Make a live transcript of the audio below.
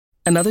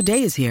Another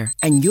day is here,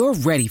 and you're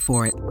ready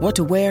for it. What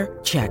to wear?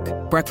 Check.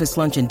 Breakfast,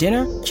 lunch, and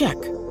dinner? Check.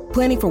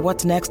 Planning for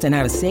what's next and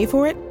how to save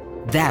for it?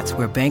 That's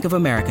where Bank of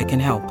America can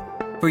help.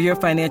 For your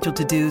financial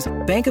to-dos,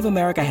 Bank of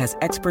America has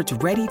experts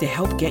ready to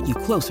help get you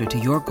closer to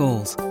your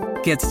goals.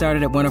 Get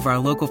started at one of our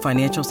local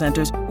financial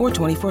centers or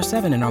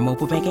 24/7 in our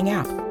mobile banking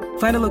app.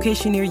 Find a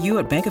location near you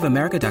at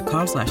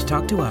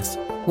bankofamerica.com/talktous.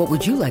 What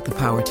would you like the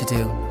power to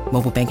do?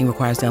 Mobile banking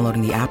requires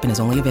downloading the app and is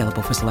only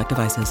available for select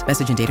devices.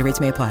 Message and data rates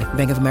may apply.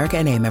 Bank of America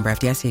N.A., member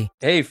FDIC.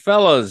 Hey,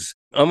 fellas,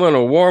 I'm going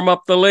to warm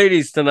up the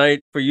ladies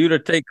tonight for you to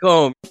take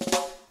home.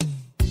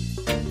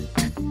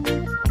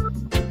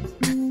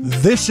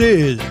 This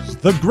is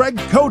the Greg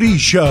Cote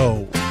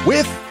Show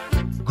with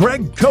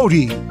Greg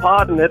Cote.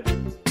 Pardon it.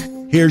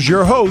 Here's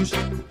your host,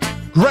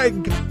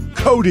 Greg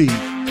Cote.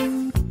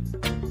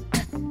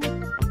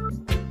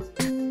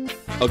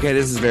 Okay,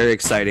 this is very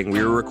exciting.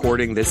 We were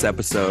recording this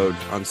episode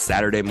on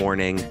Saturday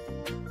morning,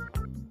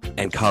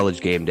 and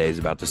college game day is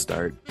about to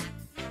start.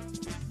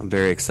 I'm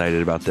very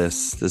excited about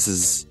this. This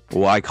is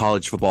why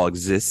college football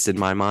exists in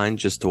my mind,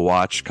 just to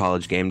watch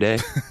college game day.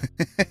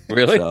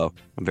 Really? So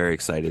I'm very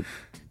excited.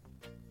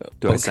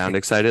 Do I sound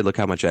excited? Look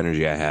how much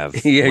energy I have.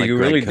 Yeah, like you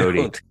Greg really Cote.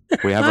 don't.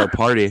 We have our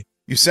party.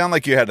 You sound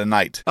like you had a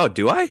night. Oh,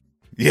 do I?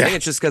 Yeah. I think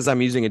it's just because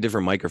I'm using a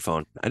different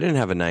microphone. I didn't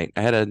have a night.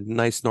 I had a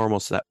nice normal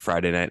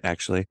Friday night,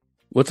 actually.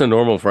 What's a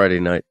normal Friday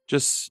night?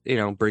 Just,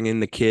 bringing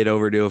the kid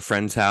over to a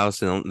friend's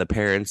house and the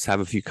parents have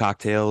a few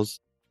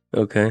cocktails.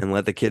 Okay. And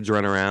let the kids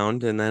run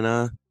around and then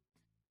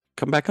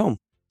come back home.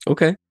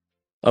 Okay.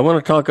 I want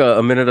to talk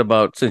a minute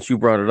about, since you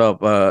brought it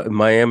up,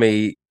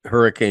 Miami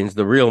Hurricanes,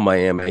 the real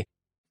Miami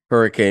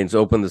Hurricanes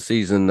open the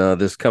season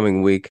this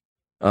coming week.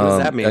 What does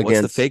that mean?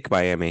 What's the fake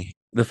Miami?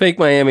 The fake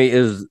Miami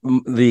is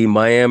the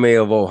Miami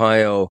of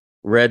Ohio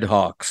Red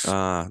Hawks,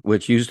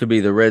 which used to be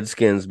the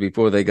Redskins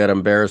before they got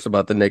embarrassed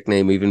about the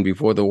nickname, even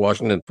before the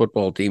Washington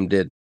football team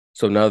did.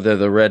 So now they're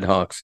the Red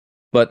Hawks.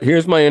 But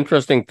here's my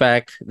interesting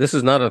fact. This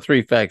is not a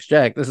 3 facts,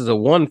 Jack. This is a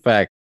 1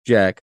 fact,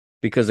 Jack,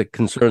 because it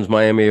concerns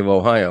Miami of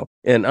Ohio.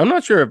 And I'm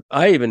not sure if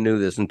I even knew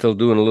this until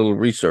doing a little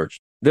research.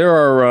 There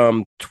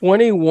are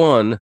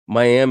 21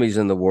 Miamis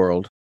in the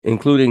world,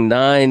 including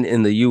 9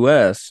 in the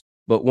U.S.,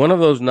 but one of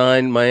those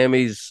 9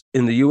 Miamis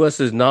in the U.S.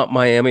 is not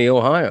Miami,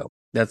 Ohio.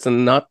 That's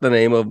not the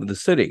name of the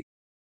city.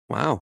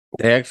 Wow.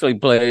 They actually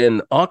play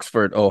in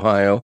Oxford,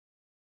 Ohio,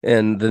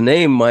 and the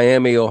name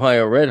Miami,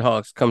 Ohio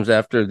Redhawks comes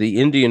after the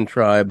Indian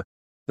tribe,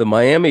 the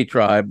Miami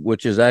tribe,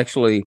 which is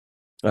actually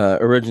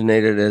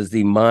originated as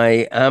the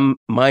Miami,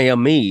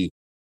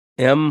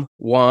 M-Y-A-A-M-I-A.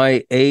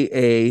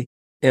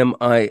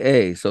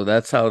 So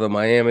that's how the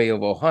Miami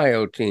of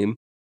Ohio team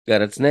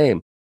got its name.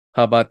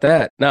 How about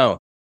that? Now,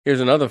 here's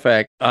another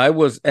fact. I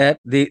was at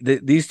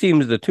these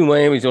teams, the 2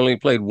 Miamis only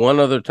played one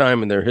other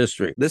time in their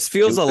history. This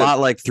feels a lot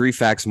like 3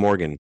 Facts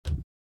Morgan.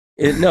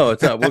 No,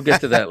 it's not. We'll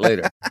get to that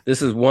later.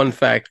 This is 1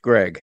 fact,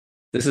 Greg.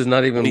 This is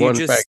not even 1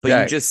 fact,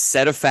 But you just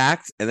said a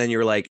fact, and then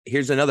you're like,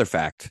 here's another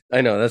fact.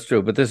 I know, that's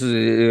true. But this is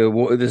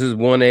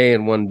 1A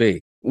and 1B.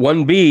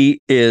 1B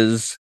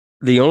is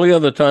the only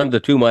other time the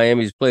 2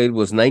 Miamis played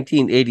was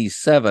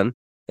 1987,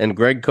 and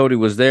Greg Cote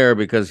was there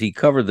because he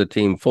covered the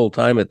team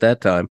full-time at that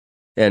time.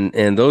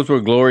 And those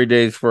were glory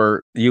days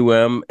for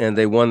UM, and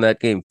they won that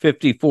game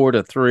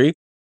 54-3.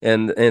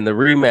 And the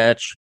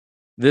rematch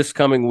this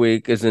coming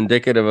week is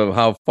indicative of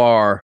how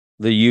far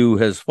the U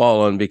has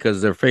fallen,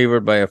 because they're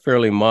favored by a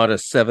fairly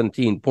modest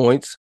 17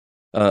 points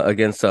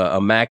against a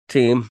MAC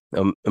team,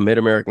 a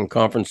Mid-American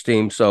Conference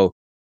team. So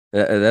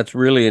that's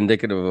really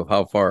indicative of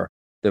how far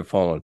they've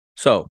fallen.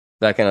 So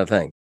that kind of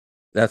thing.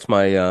 That's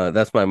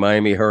my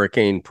Miami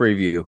Hurricane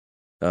preview,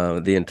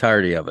 the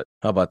entirety of it.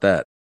 How about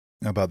that?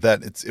 About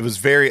that, it was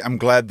very. I'm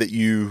glad that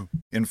you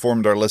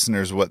informed our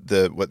listeners what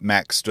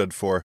MAC stood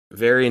for.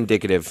 Very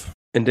indicative.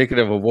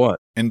 Indicative of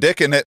what?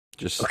 Indicating it.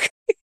 Just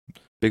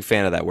big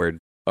fan of that word.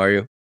 Are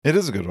you? It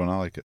is a good one. I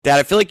like it. Dad,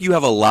 I feel like you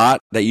have a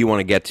lot that you want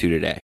to get to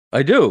today.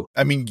 I do.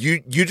 I mean,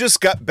 you just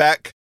got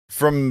back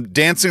from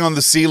dancing on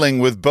the ceiling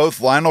with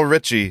both Lionel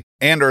Richie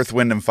and Earth,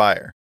 Wind, and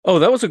Fire. Oh,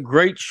 that was a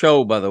great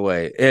show, by the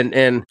way.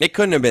 And it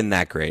couldn't have been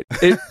that great.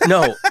 You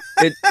know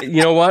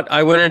what?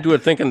 I went into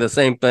it thinking the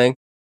same thing,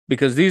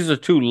 because these are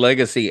 2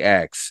 legacy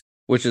acts,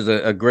 which is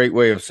a great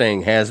way of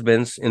saying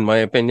has-beens, in my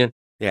opinion.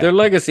 Yeah. They're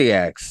legacy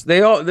acts.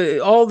 All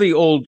the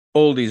old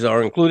oldies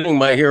are, including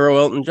my hero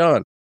Elton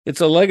John. It's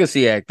a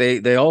legacy act.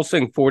 They all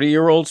sing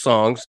 40-year-old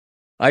songs.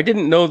 I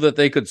didn't know that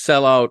they could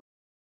sell out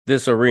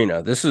this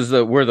arena. This is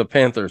where the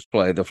Panthers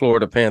play, the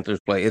Florida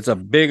Panthers play. It's a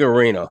big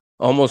arena,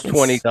 almost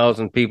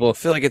 20,000 people. I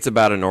feel like it's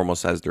about a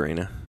normal-sized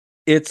arena.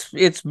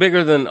 It's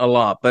bigger than a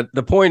lot, but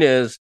the point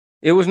is,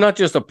 it was not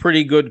just a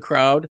pretty good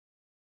crowd.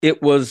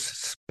 It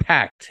was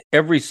packed.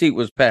 Every seat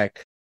was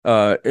packed.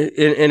 And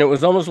it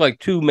was almost like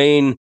 2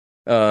 main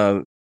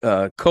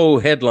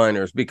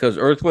co-headliners, because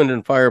Earth, Wind,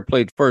 and Fire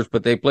played first,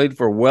 but they played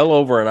for well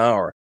over an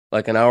hour,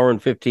 like an hour and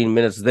 15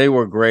 minutes. They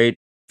were great.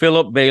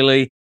 Philip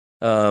Bailey,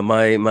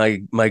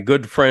 My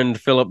good friend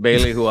Philip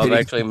Bailey, who I've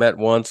actually met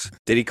once.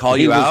 Did he call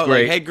you out?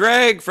 Like, hey,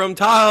 Greg from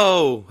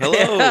Tahoe.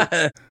 Hello.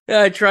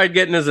 Yeah, I tried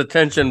getting his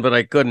attention, but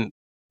I couldn't.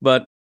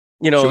 But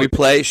should we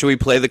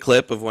play the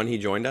clip of when he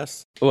joined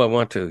us? Oh, I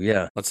want to.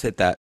 Yeah, let's hit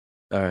that.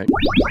 All right.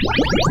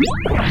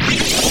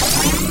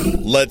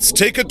 Let's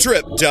take a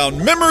trip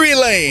down memory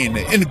lane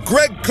in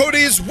Greg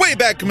Cote's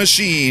Wayback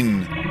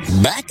Machine.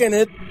 Back in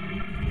it.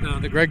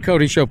 The Greg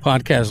Cote Show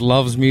podcast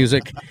loves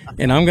music,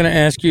 and I'm going to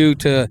ask you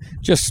to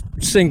just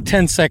sing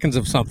 10 seconds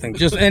of something,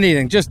 just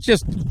anything.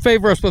 Just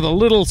favor us with a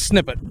little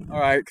snippet. All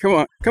right, come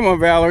on,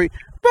 Valerie.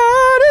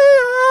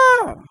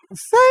 Body,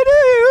 say do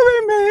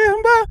you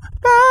remember?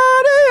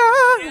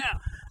 Body,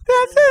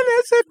 dancing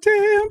in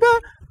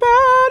September.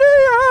 Body,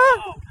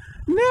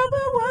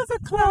 never was a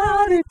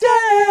cloudy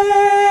day.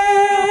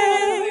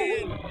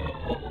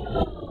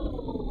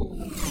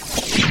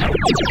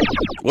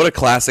 What a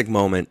classic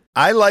moment.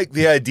 I like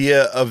the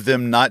idea of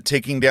them not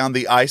taking down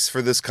the ice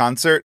for this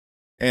concert.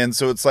 And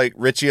so it's like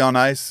Richie on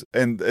ice,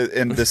 and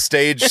the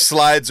stage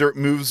slides or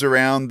moves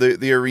around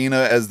the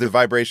arena as the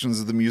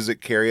vibrations of the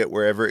music carry it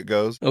wherever it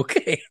goes.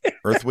 Okay.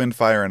 Earth, Wind,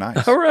 Fire, and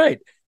Ice. All right.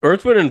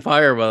 Earth, Wind, and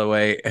Fire, by the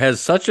way,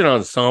 has such an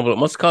ensemble. It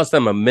must cost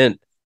them a mint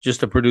just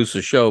to produce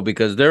a show,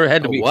 because there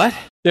had to be what?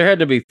 There had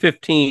to be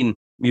 15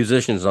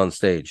 musicians on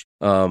stage.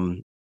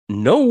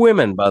 No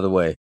women, by the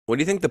way. What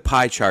do you think the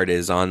pie chart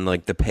is on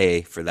like the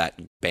pay for that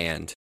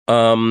band?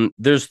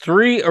 There's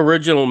 3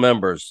 original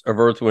members of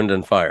Earth, Wind,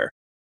 and Fire.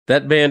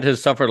 That band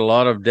has suffered a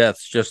lot of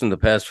deaths just in the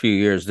past few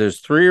years.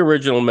 There's 3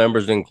 original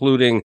members,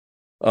 including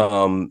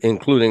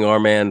our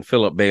man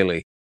Philip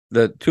Bailey.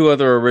 The 2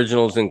 other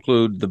originals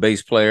include the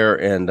bass player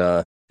and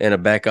a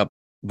backup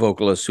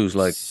vocalist who's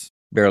like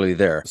barely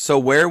there. So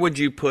where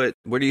do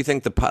you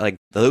think the pie, like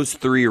those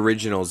 3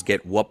 originals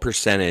get what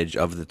percentage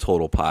of the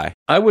total pie?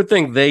 I would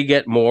think they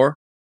get more.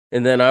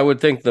 And then I would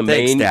think the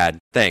Thanks, main... Dad.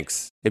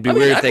 Thanks. It'd be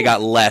weird if they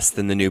got less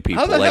than the new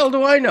people. How the hell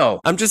do I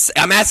know?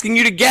 I'm asking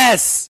you to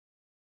guess.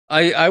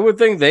 I would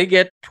think they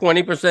get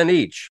 20%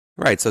 each.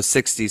 Right, so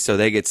 60, so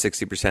they get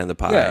 60% of the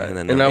pie. Yeah,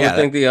 and I would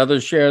think the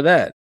others share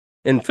that.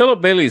 And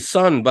Philip Bailey's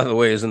son, by the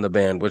way, is in the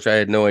band, which I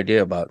had no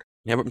idea about.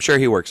 Yeah, but I'm sure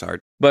he works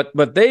hard. But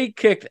they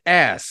kicked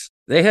ass.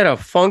 They had a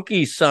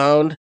funky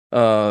sound,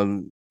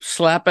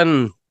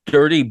 slapping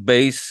dirty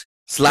bass.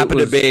 Slapping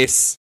the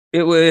bass.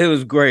 It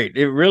was great.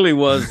 It really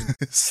was.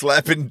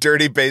 Slapping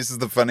dirty bass is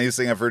the funniest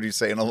thing I've heard you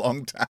say in a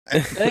long time.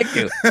 Thank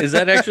you. Is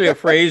that actually a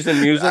phrase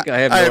in music? I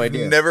have no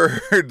idea. I've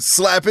never heard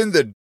slapping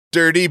the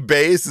dirty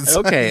bass. It's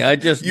okay,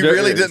 you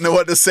really didn't know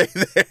what to say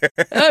there.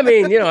 I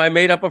mean, I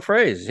made up a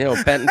phrase,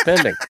 patent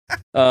pending.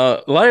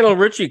 Lionel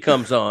Richie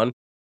comes on,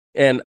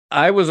 and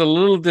I was a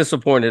little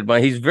disappointed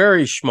he's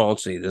very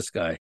schmaltzy, this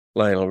guy.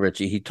 Lionel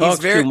Richie. He talks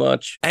too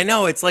much. I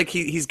know. It's like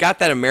he's got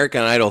that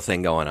American Idol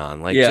thing going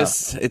on. Like,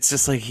 it's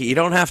just like you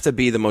don't have to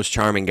be the most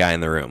charming guy in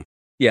the room.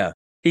 Yeah.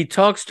 He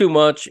talks too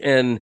much,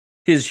 and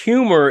his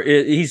humor,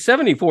 he's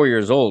 74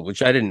 years old,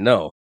 which I didn't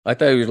know. I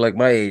thought he was like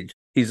my age.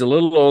 He's a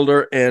little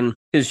older, and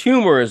his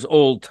humor is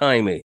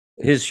old-timey.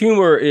 His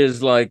humor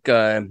is like,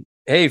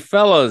 hey,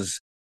 fellas,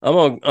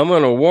 I'm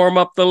gonna warm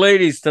up the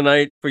ladies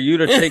tonight for you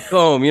to take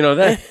home.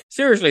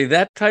 Seriously,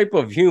 that type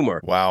of humor.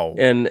 Wow.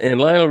 And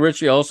Lionel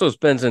Richie also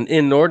spends an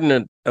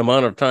inordinate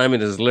amount of time in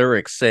his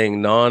lyrics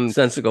saying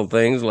nonsensical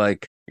things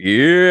like,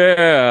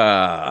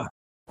 yeah.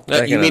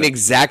 You mean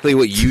exactly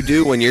what you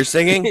do when you're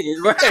singing?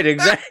 Right,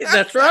 exactly.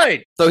 That's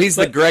right. So he's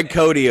the Greg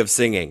Cote of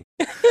singing.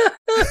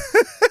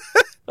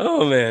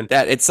 Oh, man.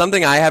 It's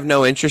something I have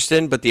no interest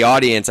in, but the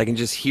audience, I can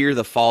just hear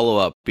the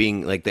follow-up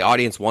being, like, the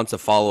audience wants a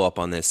follow-up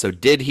on this. So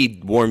did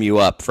he warm you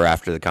up for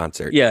after the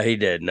concert? Yeah, he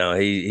did. No,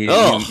 he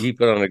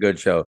put on a good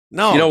show.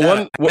 No,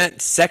 I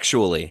meant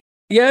sexually.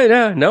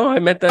 Yeah, no, I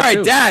meant that All right,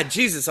 too. Dad,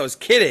 Jesus, I was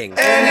kidding.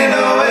 And you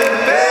know it,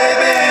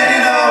 baby, and you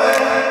know it.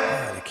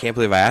 God, I can't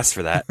believe I asked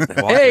for that.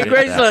 Hey,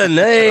 Graceland.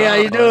 Hey, how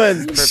you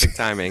doing? Perfect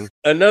timing.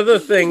 Another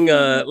thing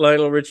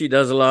Lionel Richie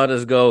does a lot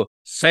is go,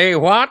 say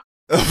what?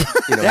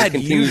 Dad,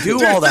 you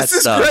do all that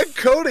stuff. This is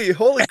Greg Cote.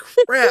 Holy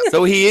crap.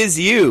 So he is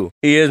you.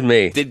 He is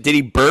me. Did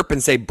he burp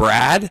and say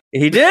Brad?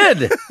 He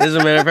did. As a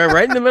matter of fact,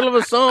 right in the middle of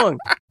a song.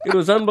 It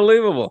was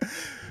unbelievable.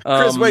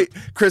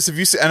 Chris, have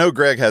you seen, I know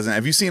Greg hasn't.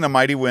 Have you seen A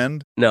Mighty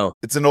Wind? No.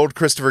 It's an old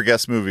Christopher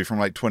Guest movie from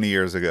like 20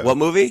 years ago. What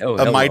movie?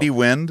 A Mighty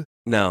Wind?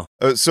 No.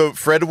 So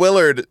Fred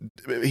Willard,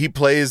 he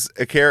plays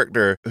a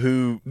character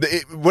who,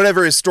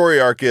 whatever his story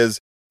arc is,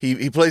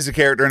 He plays a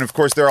character, and of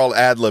course they're all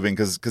ad-libbing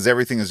because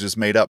everything is just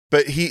made up.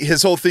 But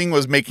his whole thing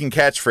was making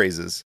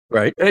catchphrases.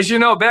 Right. As you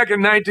know, back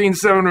in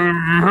 1970,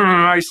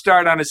 I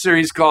started on a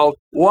series called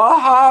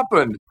What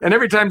Happened? And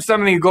every time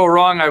something would go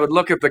wrong, I would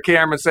look at the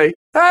camera and say,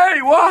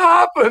 hey, what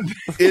happened?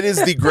 It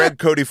is the Greg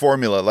Cote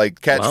formula, like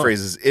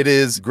catchphrases. Wow. It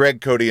is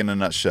Greg Cote in a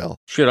nutshell.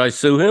 Should I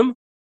sue him?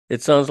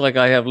 It sounds like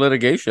I have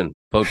litigation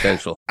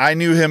potential. I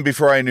knew him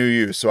before I knew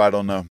you, so I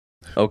don't know.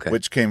 Okay.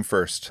 Which came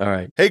first? All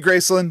right. Hey,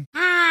 Graceland.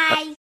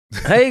 Hi.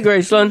 Hey,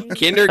 Graceland.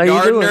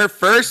 Kindergartner,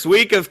 first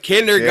week of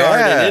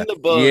kindergarten in the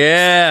book.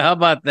 Yeah, how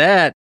about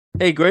that?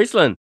 Hey,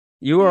 Graceland,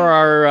 you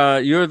are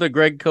you're the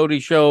Greg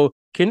Cote Show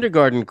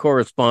kindergarten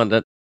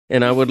correspondent,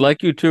 and I would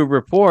like you to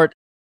report,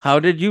 how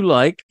did you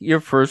like your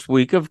first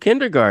week of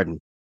kindergarten?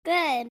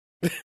 Good.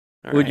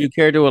 All Would right. you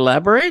care to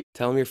elaborate?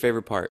 Tell them your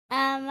favorite part.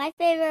 My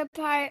favorite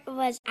part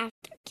was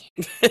after.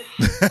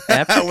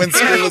 When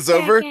school is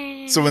over.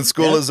 So when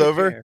school is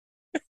over,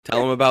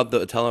 Tell him about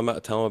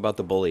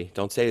the bully.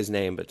 Don't say his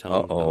name, but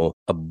tell him. Uh-oh,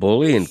 a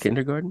bully in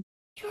kindergarten?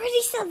 You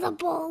already said the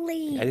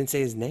bully. I didn't say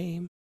his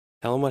name.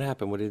 Tell him what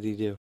happened. What did he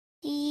do?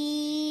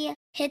 He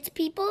hits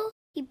people.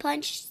 He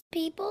punches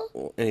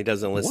people. And he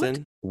doesn't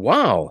listen.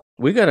 Wow,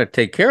 we got to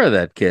take care of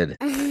that kid.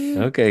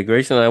 Okay,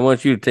 Grayson, I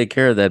want you to take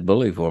care of that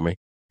bully for me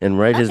and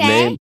write his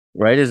name.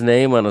 Write his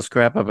name on a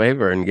scrap of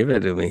paper and give it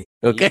to me.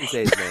 Okay. You can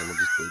say his name. We'll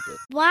just bleep it.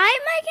 Why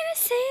am I gonna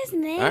say his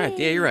name? All right.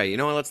 Yeah, you're right. You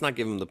know what? Let's not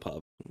give him the pub.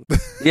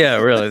 Yeah,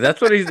 really.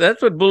 That's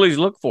what bullies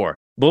look for.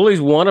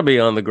 Bullies want to be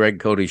on the Greg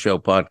Cote Show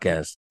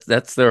podcast.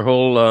 That's their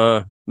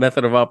whole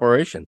method of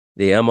operation.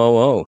 The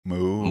MOO.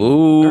 moo.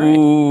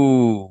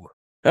 Moo. All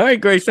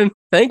right, Grayson.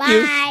 Thank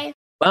you.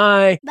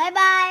 Bye. Bye.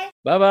 Bye.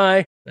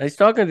 Bye-bye. Nice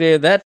talking to you.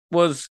 That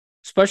was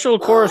special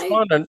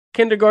correspondent,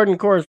 kindergarten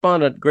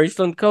correspondent,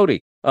 Grayson Cote.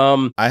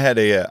 I had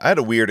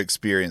a weird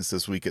experience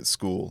this week at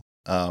school.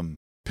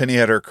 Penny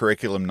had her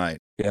curriculum night.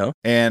 Yeah.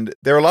 And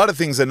there were a lot of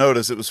things I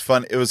noticed. It was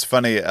fun. It was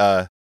funny.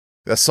 I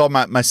saw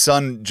my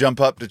son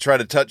jump up to try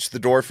to touch the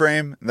door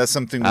frame. And that's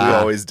something we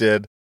always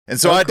did. And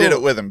so I did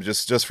it with him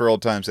just for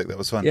old time's sake. That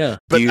was fun. Yeah.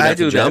 But do you I have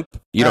to jump?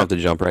 You don't have to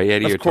jump, right? Yeah,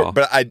 you're tall.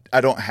 But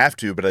I don't have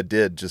to, but I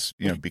did just,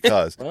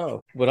 because.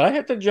 Oh, would I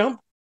have to jump?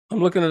 I'm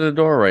looking at the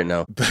door right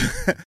now.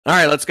 All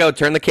right, let's go.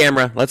 Turn the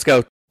camera. Let's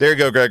go. There you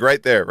go, Greg.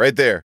 Right there. Right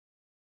there.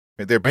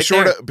 Right there. Be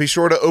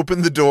sure to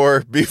open the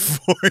door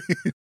before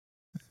you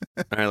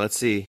All right, let's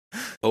see.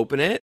 Open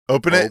it.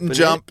 open it and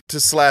jump to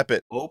slap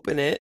it. Open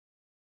it.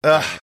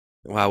 Ugh.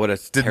 Wow, what a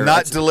Did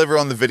not deliver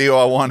on the video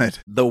I wanted.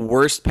 the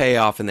worst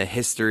payoff in the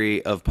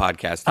history of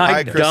podcasting.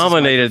 I Chris's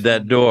dominated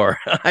that door.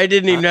 I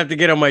didn't even have to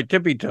get on my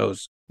tippy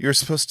toes. You're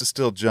supposed to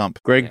still jump.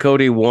 Greg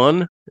Cote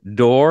 1,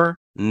 door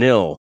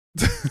 0.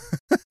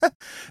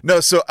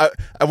 No, so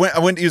I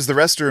went to use the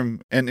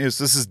restroom, and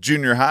this is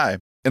junior high,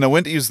 and I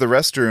went to use the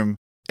restroom,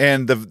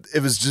 and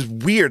it was just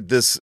weird.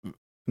 This,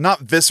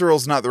 not visceral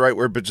is not the right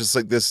word, but just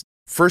like this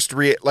first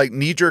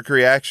knee jerk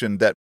reaction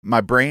that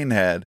my brain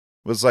had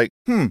was like,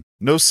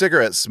 no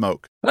cigarette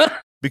smoke,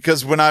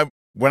 because when I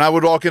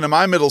would walk into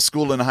my middle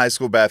school and high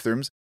school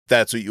bathrooms,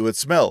 that's what you would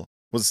smell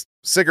was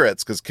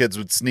cigarettes, because kids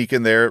would sneak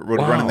in there, would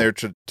run in there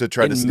to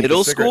try to sneak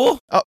middle a cigarette. school.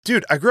 Oh,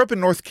 dude, I grew up in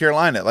North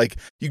Carolina. Like,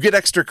 you get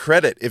extra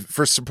credit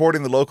for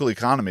supporting the local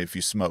economy if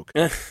you smoke.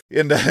 and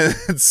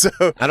so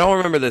I don't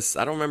remember this.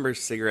 I don't remember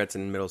cigarettes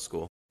in middle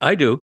school. I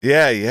do.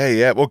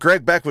 yeah. Well,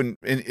 Greg, back in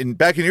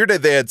your day,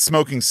 they had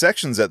smoking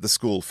sections at the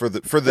school for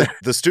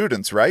the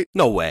students, right?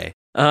 No way.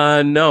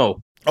 No.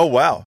 Oh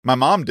wow, my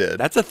mom did.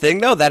 That's a thing,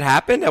 though. That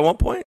happened at one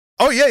point.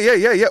 Oh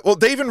yeah. Well,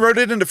 they even wrote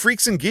it into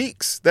Freaks and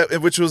Geeks,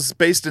 which was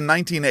based in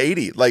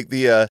 1980. Like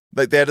they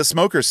had a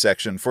smokers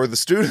section for the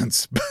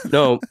students.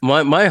 No,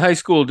 my high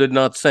school did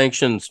not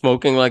sanction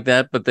smoking like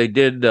that, but they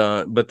did.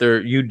 But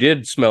you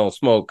did smell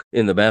smoke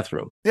in the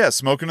bathroom. Yeah,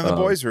 smoking in the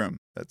boys' room.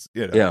 That's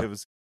yeah. It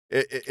was.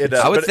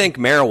 I would think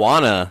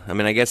marijuana. I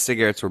mean, I guess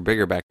cigarettes were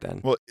bigger back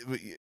then. Well,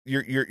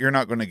 you're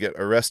not going to get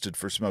arrested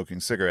for smoking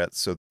cigarettes,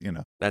 so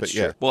That's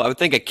true. true. Well, I would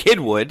think a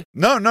kid would.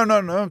 No.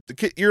 The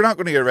kid, you're not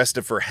going to get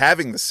arrested for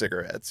having the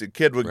cigarettes. A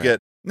kid would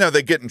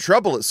they get in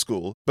trouble at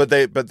school, but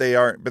they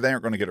aren't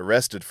going to get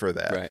arrested for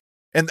that. Right.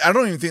 And I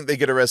don't even think they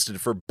get arrested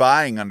for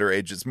buying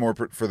underage. It's more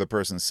for the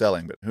person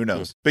selling, but who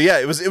knows? But yeah,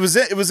 it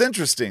was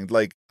interesting.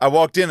 Like, I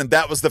walked in and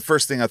that was the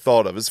first thing I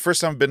thought of. It's the first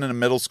time I've been in a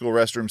middle school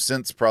restroom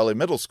since probably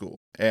middle school.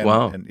 And,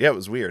 wow. And yeah, it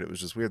was weird. It was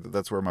just weird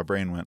that's where my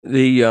brain went.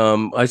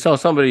 I saw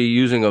somebody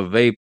using a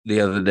vape the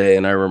other day,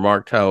 and I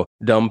remarked how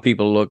dumb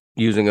people look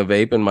using a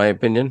vape, in my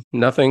opinion.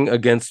 Nothing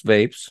against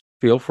vapes.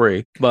 Feel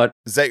free. But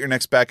is that your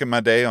next back in my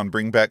day on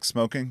Bring Back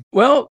Smoking?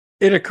 Well,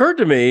 it occurred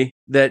to me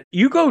that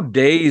you go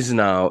days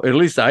now, at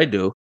least I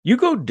do, you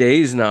go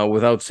days now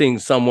without seeing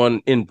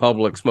someone in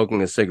public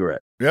smoking a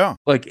cigarette. Yeah.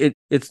 Like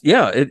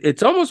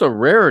it's almost a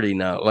rarity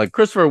now. Like,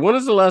 Christopher, when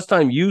is the last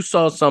time you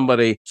saw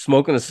somebody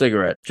smoking a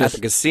cigarette? At the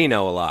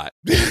casino a lot.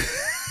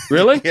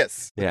 Really?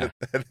 Yes. Yeah.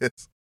 That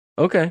is.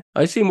 Okay.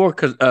 I see more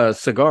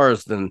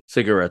cigars than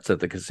cigarettes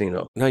at the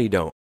casino. No, you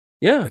don't.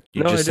 Yeah.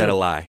 You just said a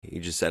lie. You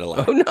just said a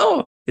lie. Oh,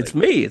 no. It's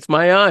me. It's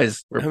my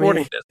eyes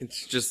reporting this.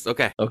 It's just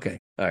okay. Okay.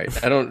 All right.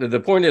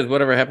 The point is,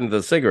 whatever happened to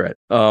the cigarette?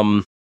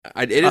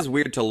 It is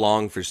weird to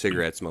long for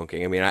cigarette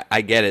smoking. I mean,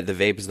 I get it. The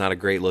vape is not a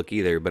great look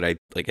either, but I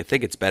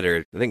think it's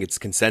better. I think it's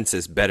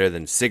consensus better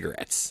than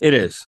cigarettes. It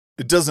is.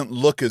 It doesn't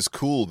look as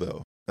cool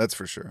though. That's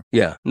for sure.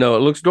 Yeah. No, it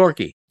looks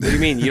dorky. What do you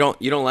mean? You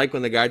don't like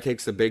when the guy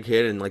takes a big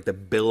hit and like the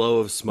billow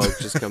of smoke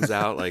just comes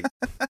out? Like,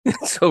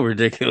 it's so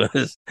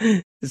ridiculous.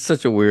 It's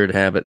such a weird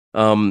habit.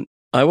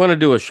 I want to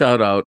do a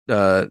shout out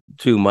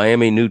to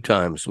Miami New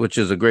Times, which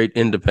is a great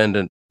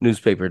independent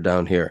newspaper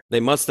down here.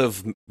 They must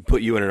have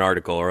put you in an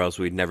article, or else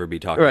we'd never be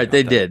talking. Right, about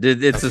they that.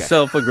 did. It's a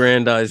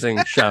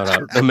self-aggrandizing shout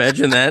out.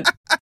 Imagine that.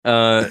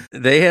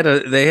 They had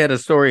a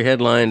story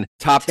headlined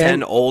Top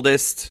 10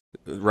 oldest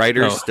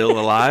writers still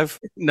alive.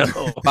 No,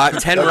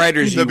 10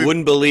 writers you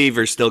wouldn't believe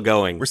are still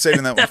going. We're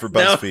saving that one for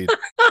BuzzFeed.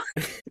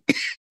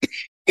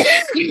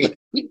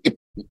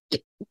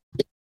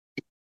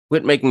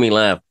 Quit making me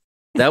laugh.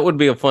 That would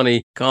be a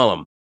funny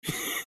column.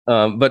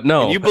 But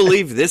no. Can you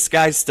believe this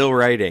guy's still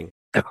writing?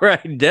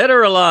 Right, dead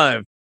or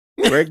alive?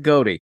 Greg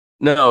Cote.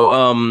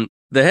 No,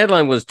 the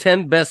headline was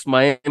 10 best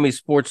Miami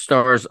sports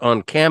stars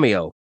on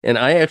Cameo, and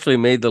I actually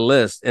made the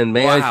list. And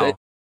may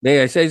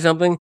I say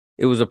something?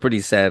 It was a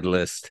pretty sad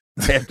list.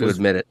 I have to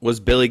admit it. Was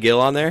Billy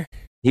Gill on there?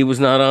 He was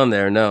not on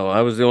there. No,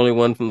 I was the only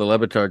one from the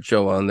Levitard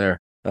show on there.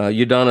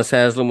 Udonis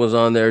Haslam was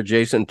on there.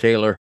 Jason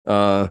Taylor.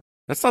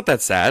 That's not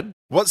that sad.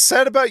 What's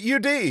sad about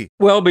UD?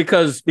 Well,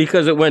 because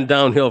it went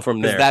downhill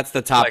from there. That's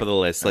the top of the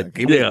list. Like,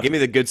 give me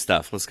the good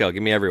stuff. Let's go.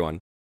 Give me everyone.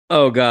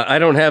 Oh God, I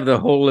don't have the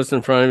whole list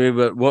in front of me,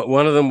 but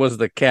one of them was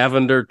the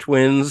Cavender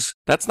twins.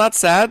 That's not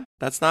sad.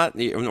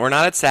 We're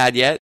not at sad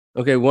yet.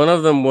 Okay, one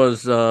of them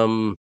was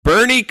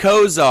Bernie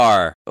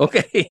Kosar.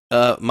 Okay.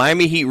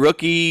 Miami Heat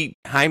rookie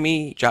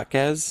Jaime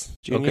Jaquez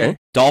Jr. Okay.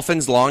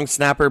 Dolphins long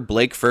snapper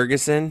Blake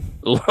Ferguson.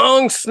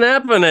 Long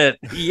snapping it.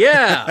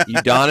 Yeah.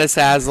 Udonis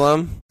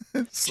Haslam.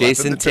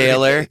 Jason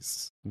Taylor.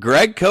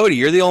 Greg Cote.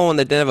 You're the only one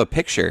that didn't have a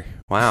picture.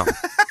 Wow.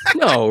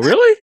 No,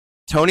 really?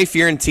 Tony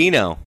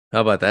Fiorentino. How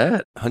about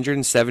that?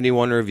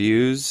 171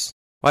 reviews.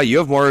 Wow, you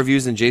have more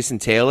reviews than Jason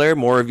Taylor,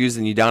 more reviews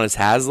than Udonis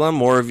Haslam,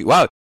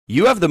 Wow,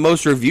 you have the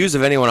most reviews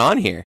of anyone on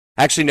here.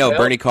 Actually, no,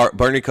 Bernie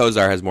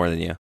Kosar has more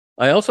than you.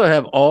 I also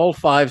have all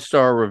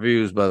 5-star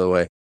reviews, by the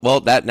way.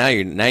 Well, that now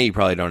you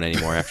probably don't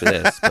anymore after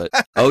this. But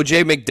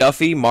OJ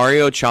McDuffie,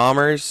 Mario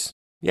Chalmers.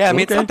 Yeah, I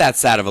mean it's not that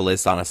sad of a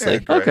list,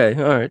 honestly. Yeah,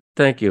 okay, all right,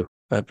 thank you.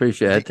 I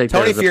appreciate it. I take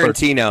Tony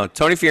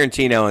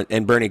Fiorentino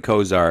and Bernie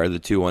Kosar are the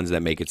two ones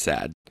that make it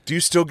sad. Do you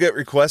still get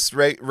requests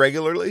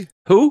regularly?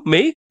 Who?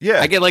 Me?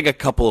 Yeah. I get like a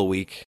couple a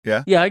week.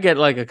 Yeah? Yeah, I get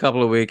like a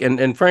couple a week.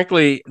 And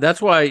frankly,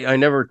 that's why I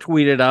never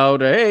tweeted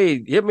out,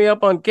 hey, hit me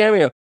up on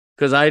Cameo.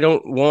 Because I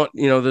don't want,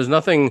 there's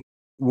nothing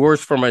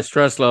worse for my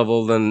stress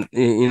level than,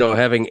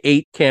 having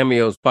 8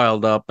 cameos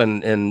piled up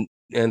and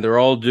they're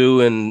all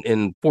due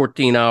in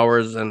 14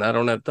 hours and I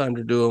don't have time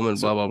to do them and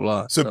blah, blah,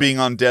 blah. So being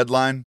on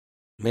deadline?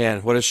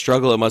 Man, what a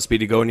struggle it must be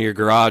to go into your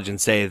garage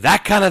and say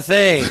that kind of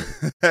thing.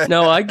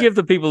 No, I give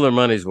the people their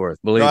money's worth.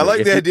 Believe me. I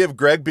like the idea of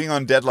Greg being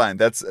on deadline.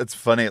 That's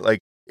funny. Like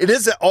it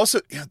is also,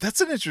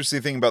 that's an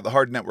interesting thing about the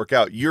Hard Network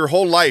Out. Your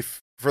whole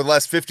life for the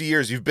last 50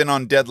 years, you've been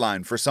on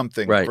deadline for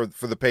something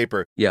for the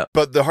paper. Yeah.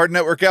 But the Hard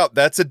Network Out,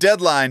 that's a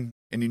deadline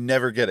and you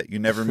never get it. You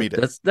never meet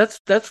it.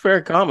 That's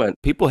fair comment.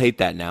 People hate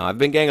that now. I've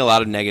been getting a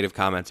lot of negative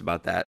comments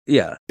about that.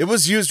 Yeah. It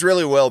was used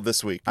really well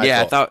this week.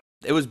 I thought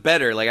it was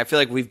better. Like I feel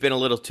like we've been a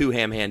little too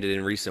ham-handed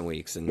in recent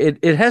weeks, and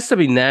it has to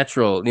be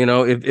natural.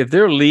 If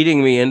they're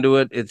leading me into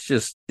it,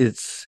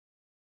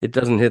 it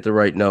doesn't hit the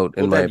right note.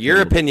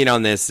 Your opinion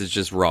on this is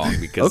just wrong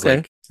because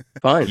okay,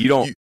 fine.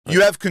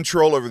 You have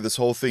control over this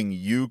whole thing.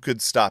 You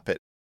could stop it.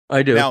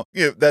 I do. Now,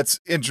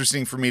 that's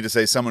interesting for me to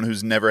say. Someone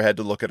who's never had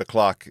to look at a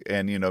clock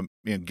and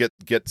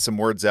get some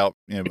words out.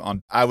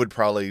 I would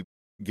probably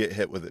get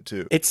hit with it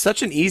too. It's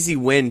such an easy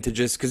win to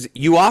just because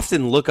you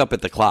often look up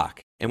at the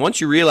clock, and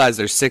once you realize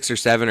there's 6 or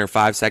 7 or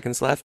 5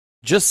 seconds left,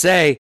 just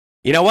say,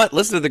 you know what?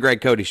 Listen to the Greg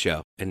Cote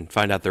Show and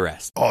find out the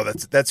rest. Oh,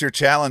 that's your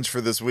challenge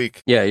for this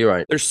week. Yeah, you're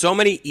right. There's so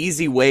many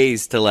easy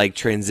ways to like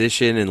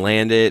transition and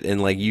land it,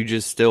 and like you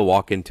just still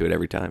walk into it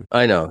every time.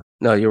 I know.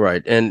 No, you're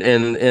right. And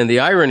the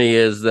irony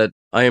is that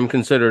I am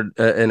considered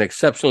an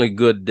exceptionally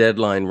good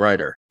deadline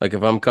writer. Like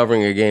if I'm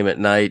covering a game at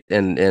night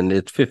and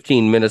it's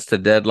 15 minutes to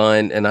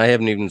deadline and I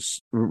haven't even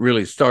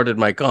really started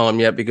my column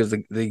yet because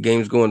the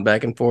game's going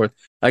back and forth,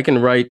 I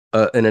can write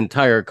an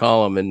entire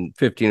column in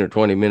 15 or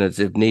 20 minutes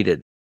if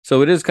needed.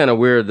 So it is kind of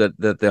weird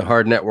that the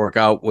Hard Network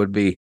Out would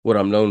be what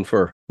I'm known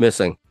for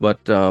missing. But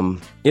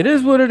it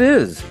is what it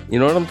is. You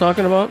know what I'm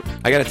talking about?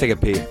 I got to take a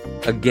pee.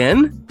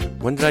 Again?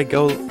 When did I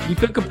go? You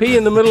took a pee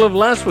in the middle of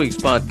last week's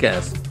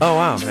podcast. Oh,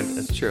 wow.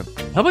 That's true.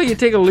 How about you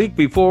take a leak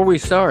before we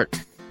start?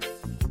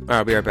 All right,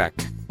 I'll be right back.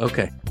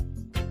 Okay.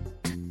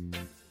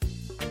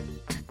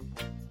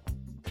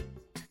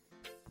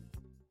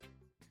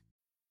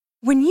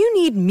 When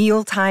you need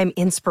mealtime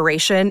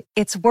inspiration,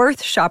 it's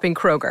worth shopping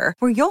Kroger,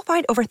 where you'll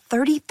find over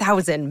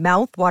 30,000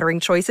 mouth-watering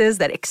choices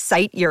that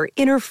excite your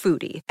inner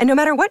foodie. And no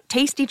matter what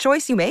tasty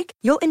choice you make,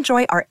 you'll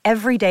enjoy our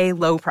everyday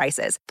low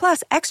prices,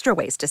 plus extra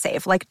ways to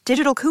save, like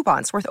digital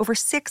coupons worth over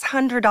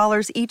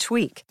 $600 each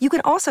week. You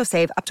can also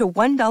save up to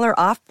 $1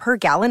 off per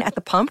gallon at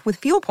the pump with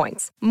fuel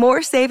points.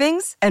 More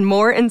savings and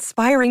more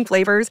inspiring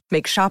flavors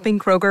make shopping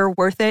Kroger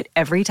worth it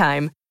every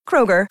time.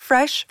 Kroger,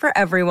 fresh for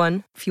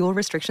everyone. Fuel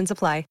restrictions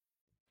apply.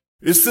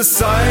 It's the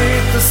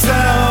sight, the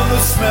sound, the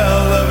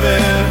smell of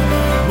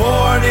it,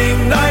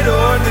 morning, night,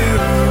 or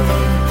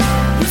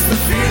noon. It's the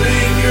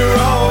feeling you're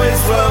always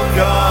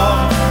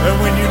welcome,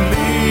 and when you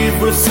leave,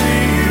 we'll see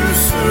you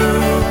soon.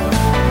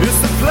 It's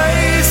the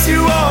place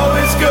you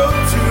always go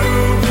to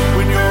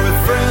when you're with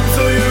friends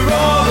or you're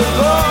all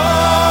alone.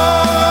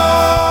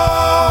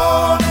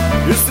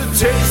 It's the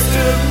taste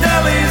of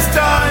Nellie's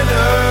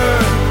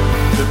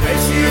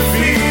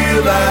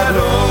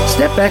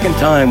Step back in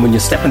time when you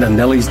step into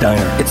Nellie's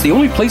Diner. It's the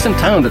only place in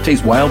town to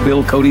taste Wild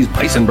Bill Cody's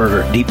Bison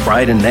Burger, deep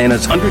fried in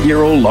Nana's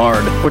 100-year-old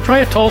lard. Or try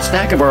a tall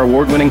stack of our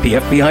award-winning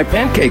PFB High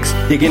pancakes.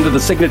 Dig into the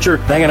signature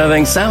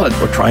Bang-a-Thang salad.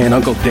 Or try an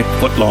Uncle Dick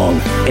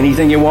footlong.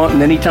 Anything you want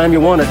and anytime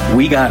you want it,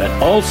 we got it.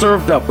 All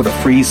served up with a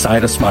free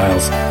side of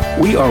smiles.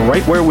 We are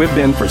right where we've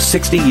been for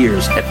 60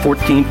 years at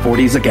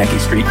 1440 Zagacki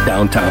Street,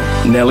 downtown.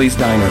 Nellie's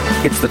Diner.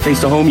 It's the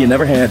taste of home you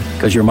never had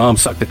because your mom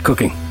sucked at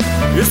cooking.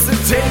 It's the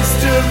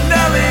taste of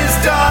Nellie's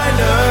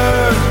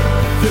Diner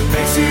that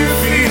makes you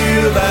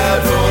feel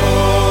at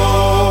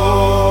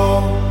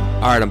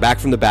home. All right, I'm back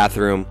from the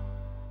bathroom,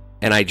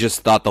 and I just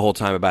thought the whole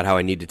time about how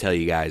I need to tell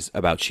you guys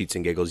about Sheets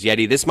and Giggles.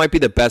 Yeti, this might be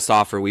the best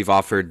offer we've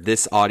offered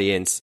this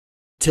audience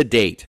to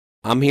date.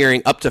 I'm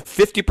hearing up to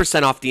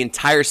 50% off the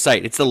entire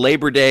site. It's the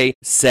Labor Day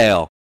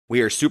sale.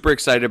 We are super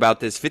excited about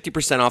this.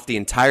 50% off the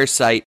entire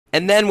site.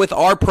 And then with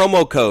our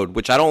promo code,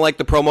 which I don't like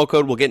the promo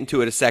code, we'll get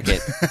into it in a second.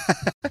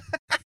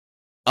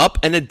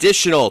 Up an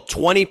additional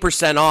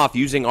 20% off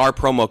using our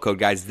promo code,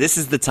 guys. This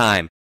is the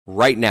time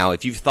right now.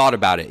 If you've thought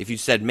about it, if you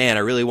said, man, I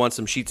really want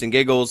some Sheets and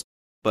Giggles,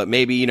 but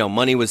maybe,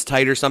 money was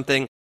tight or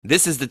something,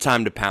 this is the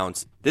time to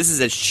pounce. This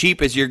is as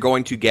cheap as you're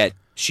going to get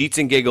Sheets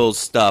and Giggles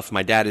stuff.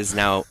 My dad is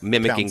now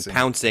mimicking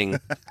pouncing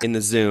in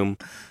the Zoom.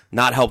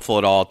 Not helpful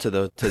at all to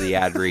the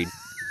ad read.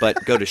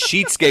 But go to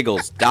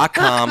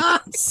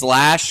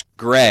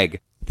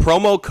sheetsgiggles.com/Greg.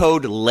 Promo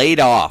code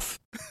laid off.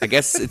 I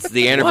guess it's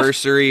the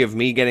anniversary of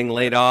me getting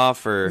laid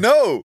off, or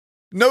No,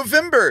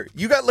 November.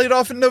 You got laid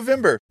off in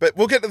November, but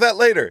we'll get to that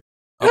later.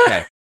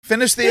 Okay.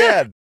 Finish the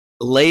ad.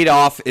 Laid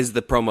off is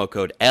the promo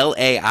code.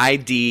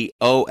 LAIDOFF.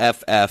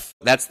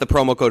 That's the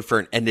promo code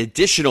for an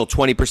additional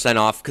 20%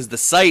 off because the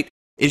site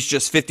is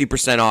just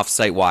 50% off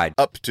site-wide.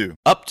 Up to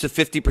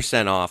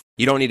 50% off.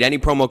 You don't need any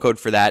promo code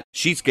for that.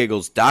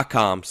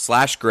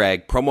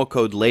 Sheetsgiggles.com/Greg. Promo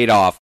code laid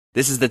off.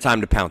 This is the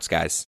time to pounce,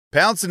 guys.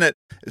 Pouncing it.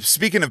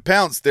 Speaking of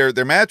pounce, their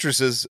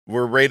mattresses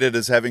were rated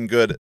as having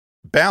good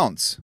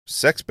bounce.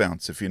 Sex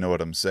bounce, if you know what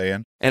I'm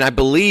saying. And I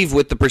believe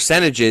with the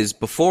percentages,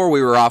 before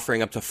we were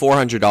offering up to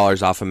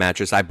 $400 off a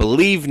mattress, I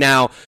believe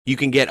now you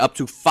can get up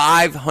to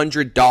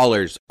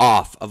 $500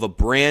 off of a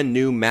brand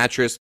new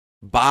mattress.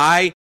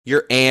 Buy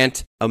your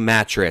aunt a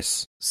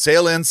mattress.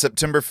 Sale ends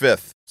September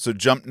 5th, so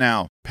jump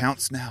now.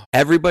 Pounce now.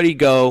 Everybody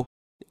go.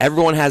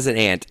 Everyone has an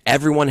aunt.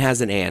 Everyone has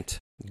an aunt.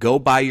 Go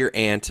buy your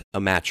aunt a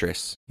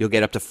mattress. You'll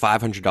get up to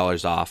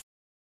 $500 off.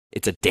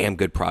 It's a damn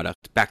good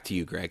product. Back to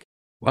you, Greg.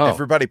 Wow.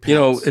 Everybody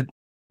pounce.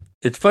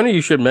 It's funny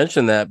you should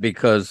mention that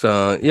because,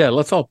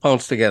 let's all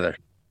pounce together.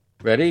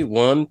 Ready?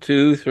 1,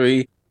 2,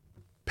 3.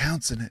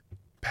 Pouncing it.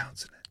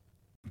 Pouncing it.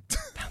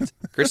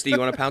 Christy, you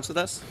want to pounce with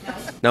us?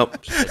 Nope.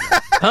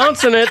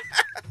 Pouncing it.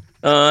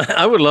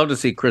 I would love to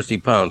see Christy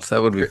pounce.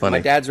 That would be funny.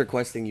 My dad's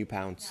requesting you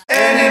pounce.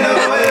 And you know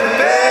it,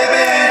 baby,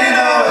 and you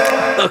know it.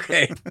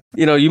 Okay.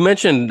 You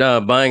mentioned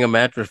buying a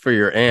mattress for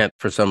your aunt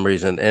for some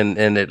reason,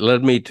 and it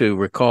led me to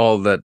recall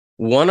that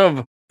one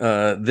of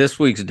this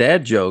week's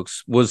dad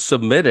jokes was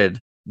submitted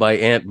by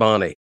Aunt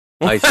Bonnie.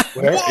 I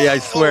swear. Yeah, I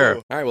swear.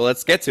 All right, well,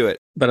 let's get to it.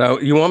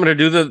 But you want me to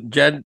do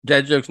the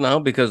dad jokes now?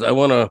 Because I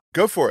want to...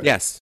 Go for it.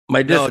 Yes.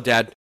 No,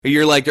 Dad.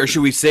 You're like, or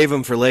should we save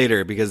them for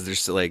later? Because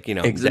they're like,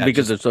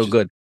 because they're so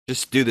good.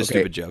 Just do the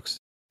stupid jokes.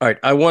 All right.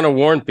 I want to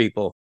warn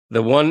people.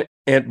 The one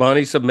Aunt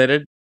Bonnie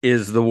submitted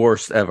is the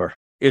worst ever.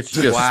 It's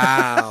just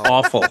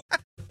awful.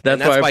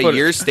 That's why by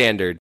your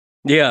standard.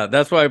 Yeah,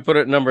 that's why I put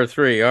it number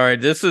 3. All right.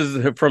 This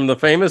is from the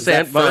famous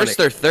Aunt Bonnie. First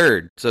or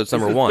third? So it's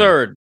number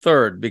 1.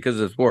 Third,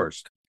 because it's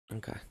worst.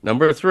 Okay.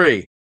 Number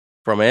 3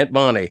 from Aunt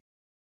Bonnie.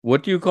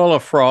 What do you call a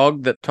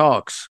frog that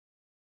talks?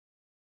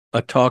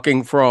 A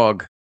talking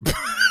frog.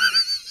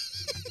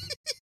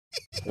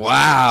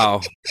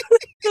 Wow.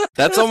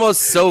 That's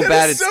almost so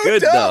bad it's so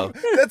good, dumb.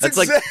 though. That's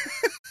like...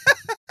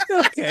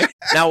 Okay.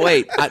 Now,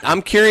 wait.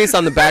 I'm curious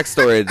on the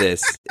backstory of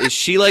this. Is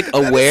she,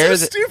 aware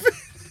that... Stupid.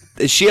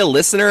 Is she a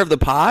listener of the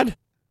pod?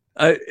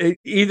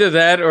 Either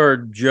that or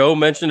Joe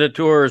mentioned it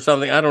to her or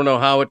something. I don't know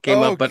how it came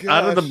up, but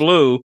out of the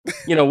blue,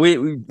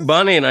 we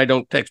Bonnie and I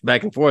don't text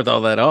back and forth all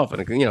that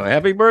often.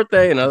 Happy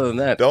birthday, and other than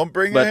that, don't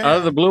bring. But out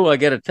of the blue, I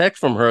get a text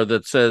from her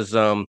that says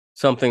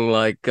something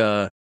like,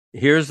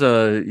 "Here's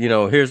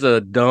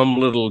a dumb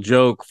little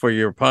joke for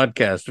your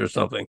podcast or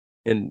something,"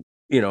 and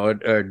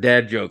a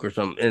dad joke or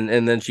something,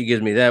 and then she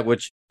gives me that,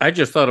 which I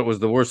just thought it was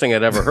the worst thing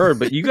I'd ever heard.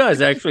 But you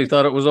guys actually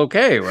thought it was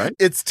okay, right?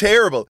 It's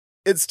terrible.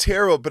 It's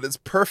terrible, but it's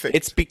perfect.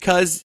 It's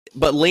because,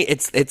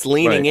 it's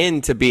leaning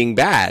into being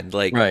bad.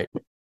 Right.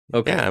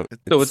 Okay. Yeah,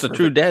 so it's a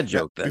true dad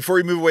joke then. Before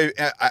you move away,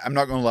 I'm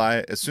not going to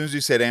lie. As soon as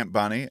you said Aunt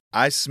Bonnie,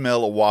 I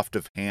smell a waft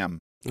of ham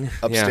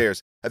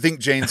upstairs. Yeah. I think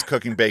Jane's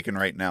cooking bacon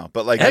right now.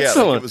 But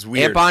excellent. It was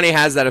weird. Aunt Bonnie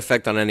has that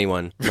effect on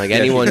anyone.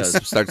 Anyone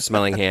starts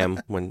smelling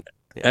ham when.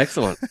 Yeah.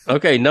 Excellent.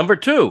 Okay, number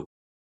 2.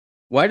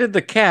 Why did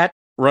the cat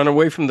run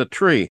away from the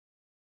tree?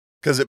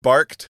 Because it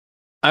barked.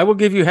 I will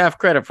give you half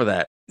credit for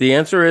that. The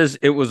answer is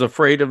it was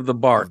afraid of the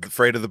bark.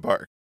 Afraid of the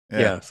bark.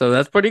 Yeah, so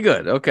that's pretty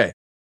good. Okay.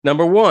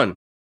 Number 1.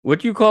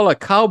 What do you call a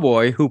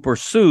cowboy who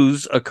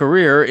pursues a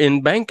career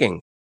in banking?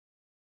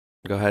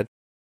 Go ahead.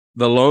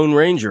 The Lone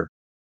Ranger.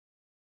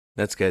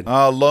 That's good.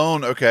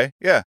 Lone. Okay.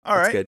 Yeah. All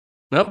That's right. good.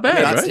 Not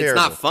bad, That's right? It's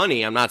not terrible.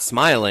 funny. I'm not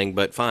smiling,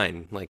 but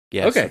fine. Like,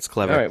 yes, Okay. it's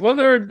clever. All right. Well,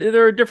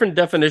 there are different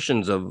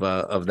definitions of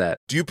that.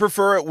 Do you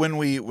prefer it when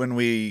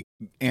we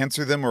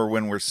answer them or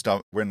when we're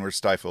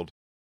stifled?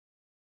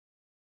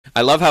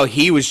 I love how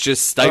he was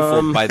just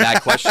stifled by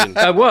that question.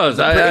 I was.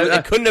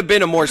 It couldn't have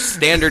been a more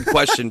standard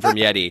question from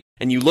Yeti.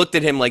 And you looked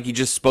at him like he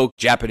just spoke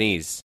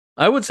Japanese.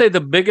 I would say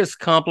the biggest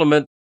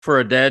compliment for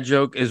a dad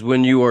joke is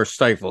when you are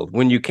stifled,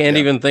 when you can't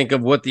even think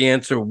of what the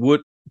answer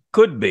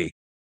could be.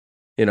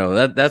 You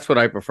know, that's what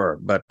I prefer.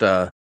 But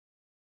that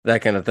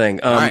kind of thing.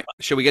 All right.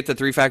 Should we get to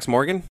 3 Facts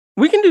Morgan?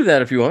 We can do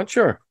that if you want.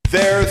 Sure.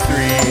 There are 3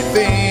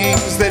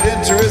 things that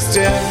interest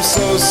him,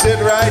 so sit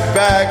right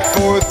back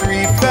for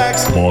 3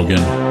 Facts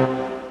Morgan.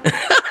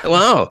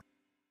 Wow.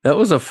 That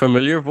was a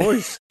familiar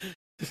voice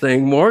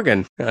saying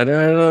Morgan. I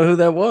don't know who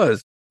that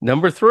was.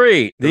 Number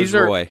 3. These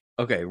are Roy.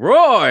 Okay,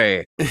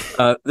 Roy.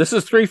 This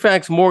is 3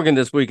 Facts Morgan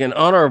this week in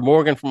honor of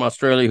Morgan from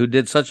Australia, who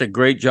did such a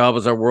great job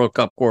as our World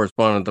Cup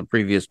correspondent the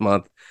previous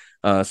month.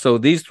 So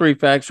these 3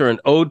 facts are an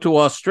ode to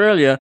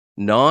Australia,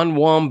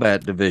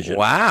 non-wombat division.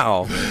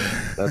 Wow.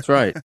 That's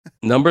right.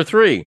 Number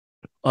 3.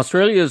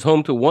 Australia is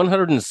home to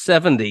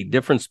 170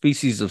 different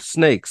species of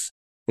snakes,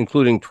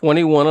 including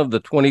 21 of the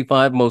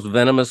 25 most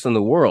venomous in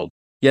the world.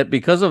 Yet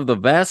because of the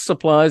vast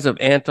supplies of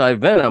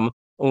anti-venom,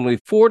 only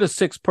 4 to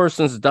 6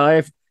 persons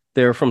die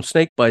there from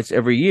snake bites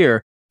every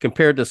year,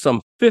 compared to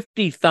some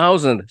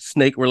 50,000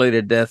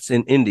 snake-related deaths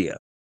in India.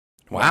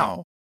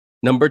 Wow.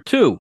 Number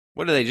 2.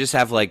 What do they just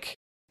have like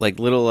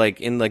little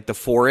in the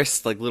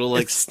forest, like little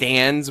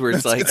stands where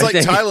it's like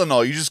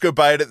Tylenol. You just go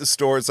buy it at the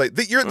store. It's like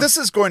this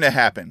is going to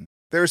happen.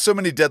 There are so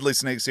many deadly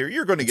snakes here.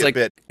 You're going to get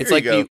bit. It's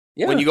like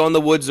when you go in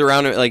the woods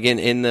around it, like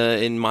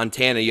in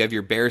Montana, you have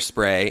your bear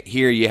spray.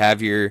 Here you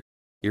have your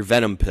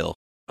venom pill.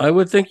 I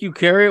would think you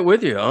carry it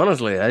with you.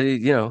 Honestly,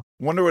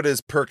 wonder what it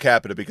is per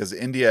capita, because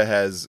India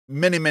has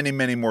many, many,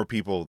 many more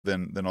people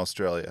than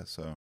Australia.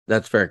 So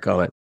that's fair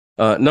comment.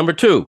 Number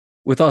 2.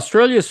 With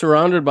Australia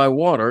surrounded by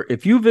water,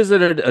 if you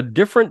visited a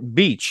different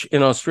beach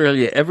in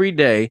Australia every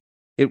day,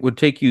 it would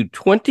take you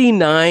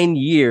 29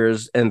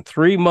 years and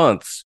 3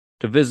 months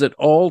to visit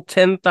all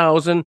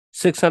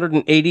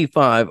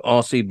 10,685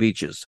 Aussie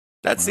beaches.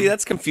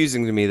 That's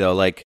confusing to me though.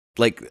 Like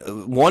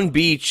one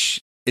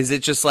beach, is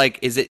it just like,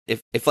 is it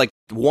if like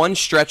one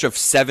stretch of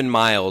 7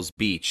 miles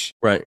beach,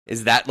 right?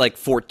 Is that like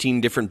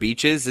 14 different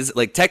beaches? Is it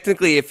like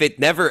technically if it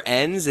never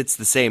ends, it's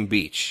the same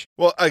beach?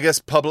 Well, I guess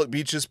public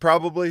beaches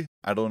probably.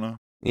 I don't know.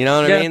 You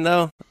know what I mean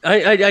though?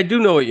 I do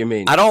know what you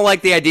mean. I don't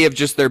like the idea of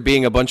just there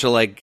being a bunch of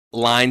like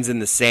lines in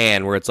the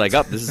sand where it's like,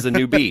 oh, this is a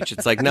new beach.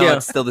 It's like, no,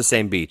 it's still the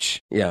same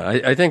beach. Yeah,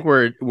 I think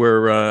we're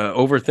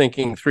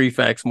overthinking 3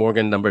 Facts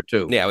Morgan number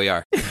 2. Yeah, we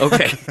are.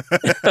 Okay.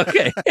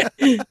 Okay.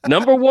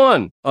 Number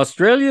 1,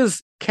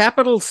 Australia's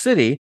capital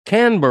city,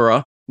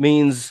 Canberra,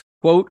 means,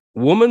 quote,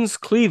 woman's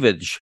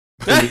cleavage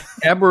in the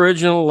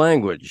Aboriginal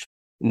language.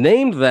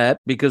 Named that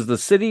because the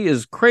city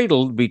is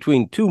cradled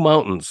between 2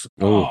 mountains.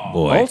 Oh,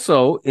 boy.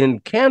 Also, in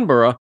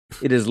Canberra,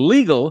 it is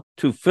legal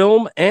to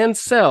film and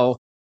sell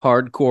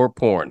hardcore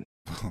porn.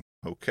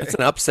 Okay. It's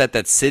an upset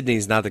that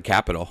Sydney's not the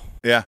capital.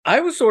 Yeah.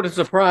 I was sort of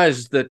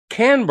surprised that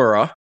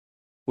Canberra,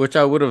 which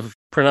I would have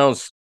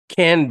pronounced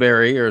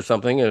Canberry or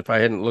something if I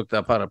hadn't looked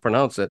up how to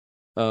pronounce it,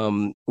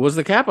 was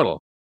the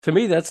capital. To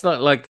me, that's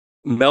not like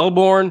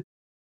Melbourne,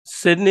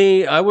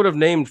 Sydney. I would have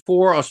named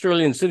 4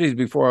 Australian cities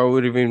before I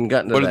would have even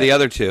gotten to What that. are the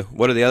other 2?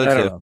 What are the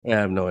other 2? I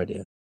have no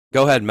idea.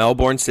 Go ahead,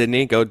 Melbourne,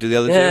 Sydney. Go do the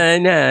other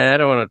 2. Nah, I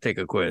don't want to take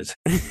a quiz.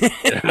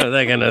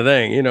 That kind of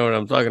thing. You know what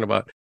I'm talking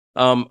about.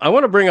 I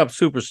want to bring up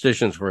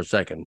superstitions for a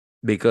second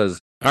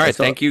because. All right,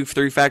 thank you,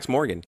 3 Facts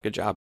Morgan. Good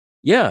job.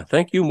 Yeah,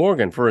 thank you,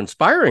 Morgan, for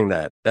inspiring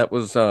that. That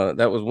was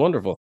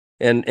wonderful.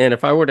 And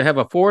if I were to have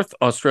a 4th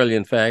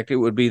Australian fact, it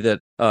would be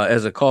that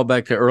as a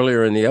callback to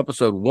earlier in the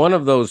episode, one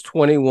of those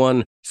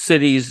 21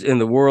 cities in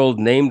the world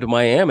named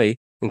Miami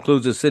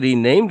includes a city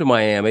named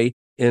Miami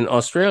in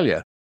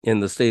Australia, in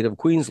the state of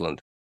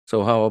Queensland.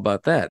 So how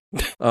about that?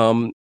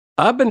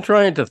 I've been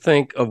trying to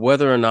think of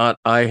whether or not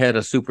I had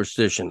a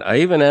superstition. I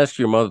even asked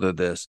your mother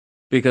this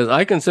because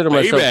I consider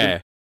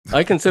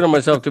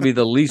myself to be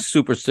the least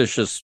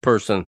superstitious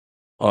person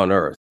on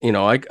earth. You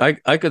know,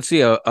 I could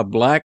see a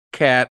black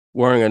cat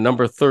wearing a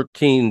number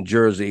 13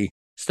 jersey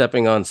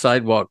stepping on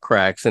sidewalk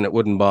cracks and it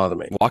wouldn't bother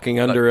me. Walking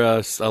under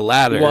a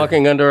ladder.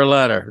 Walking under a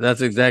ladder.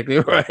 That's exactly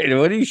right.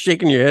 What are you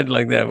shaking your head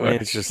like that?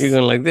 It's just, you're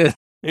going like this.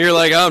 You're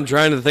like, oh, I'm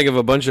trying to think of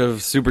a bunch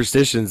of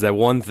superstitions that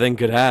one thing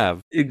could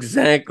have.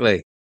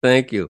 Exactly.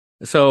 Thank you.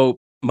 So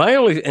my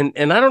only,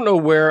 and I don't know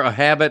where a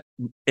habit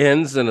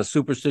ends and a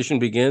superstition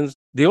begins.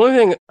 The only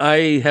thing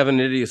I have an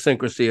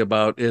idiosyncrasy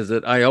about is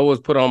that I always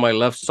put on my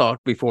left sock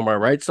before my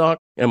right sock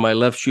and my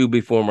left shoe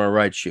before my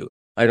right shoe.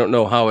 I don't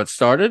know how it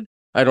started.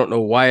 I don't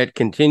know why it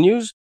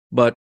continues,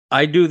 but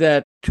I do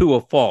that to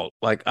a fault.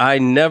 Like I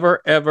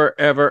never, ever,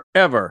 ever,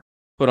 ever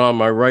put on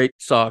my right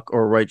sock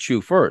or right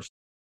shoe first.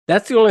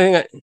 That's the only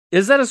thing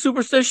Is that a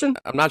superstition?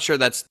 I'm not sure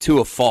that's to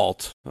a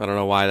fault. I don't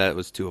know why that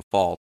was to a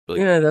fault. But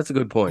Yeah, that's a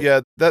good point.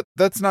 Yeah,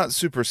 that's not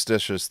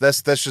superstitious.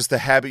 That's just the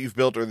habit you've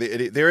built, or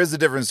there is a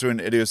difference between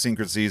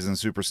idiosyncrasies and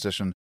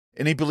superstition.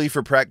 Any belief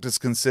or practice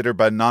considered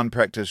by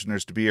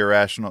non-practitioners to be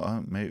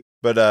irrational, maybe,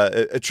 but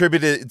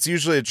it's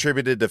usually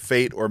attributed to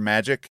fate or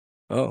magic.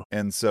 Oh,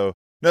 and so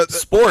no,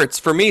 sports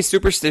for me,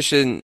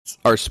 superstitions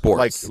are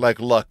sports, like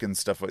luck and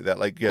stuff like that.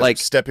 Like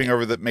stepping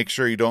over make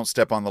sure you don't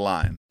step on the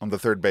line on the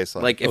third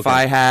baseline. Like if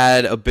I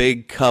had a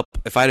big cup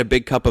of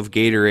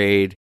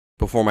Gatorade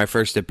before my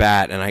first at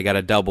bat and I got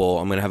a double,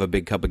 I'm gonna have a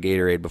big cup of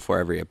Gatorade before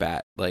every at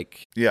bat.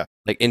 Like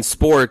in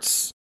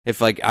sports, if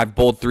like I've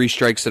bowled 3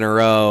 strikes in a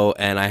row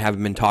and I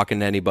haven't been talking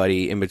to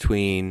anybody in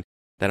between,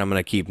 then I'm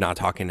gonna keep not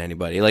talking to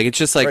anybody. Like it's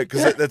just like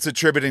because that's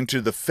attributing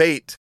to the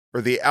fate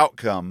or the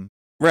outcome.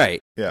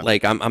 Right. Yeah.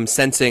 Like I'm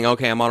sensing,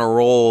 okay, I'm on a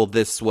roll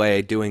this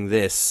way doing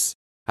this.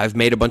 I've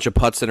made a bunch of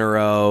putts in a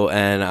row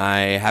and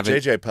I haven't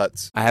JJ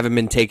putts. I haven't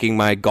been taking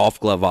my golf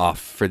glove off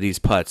for these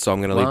putts, so I'm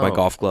going to leave my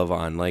golf glove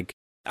on. Like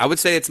I would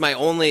say it's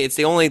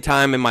the only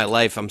time in my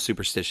life I'm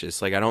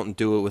superstitious. Like I don't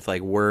do it with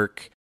like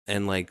work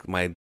and like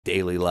my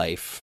daily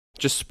life.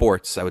 Just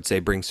sports, I would say,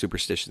 bring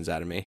superstitions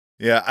out of me.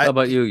 Yeah. How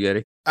about you,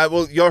 Yeti?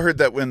 Well, y'all heard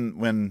that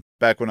when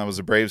back when I was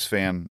a Braves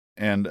fan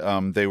and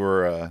they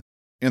were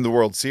in the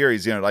World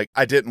Series, like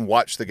I didn't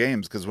watch the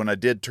games because when I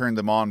did turn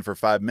them on for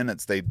 5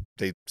 minutes, they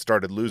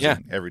started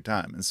losing every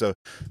time. And so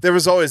there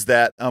was always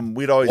that.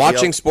 We'd always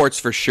watching sports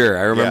for sure.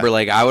 I remember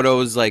like I would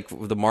always like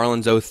the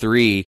Marlins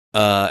 03.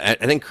 I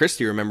think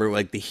Christy remember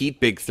like the Heat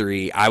Big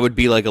 3. I would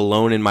be like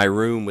alone in my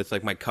room with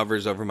like my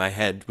covers over my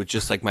head with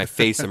just like my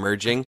face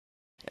emerging.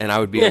 And I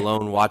would be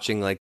alone watching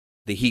like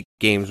the Heat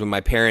games when my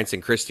parents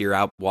and Christy are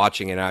out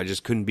watching and I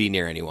just couldn't be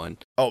near anyone.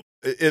 Oh,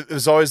 it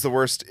was always the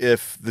worst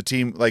if the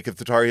team, like if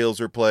the Tar Heels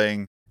were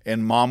playing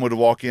and Mom would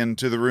walk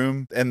into the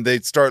room and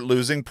they'd start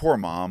losing. Poor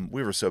Mom.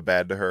 We were so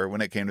bad to her when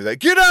it came to that.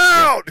 Get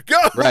out! Go!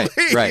 Right,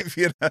 leave! right.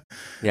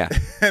 Yeah.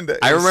 And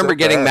I remember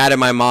getting mad at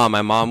my mom.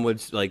 My mom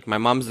would like, my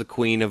mom's the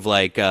queen of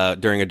like,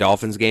 during a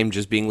Dolphins game,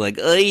 just being like,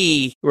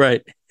 "Ay!"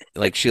 Right.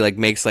 Like she like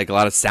makes like a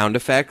lot of sound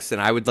effects,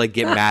 and I would like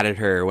get mad at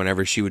her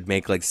whenever she would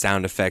make like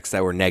sound effects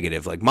that were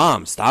negative. Like,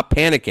 Mom, stop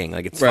panicking.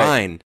 Like it's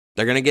fine.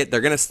 They're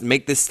gonna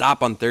make this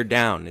stop on 3rd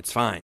down. It's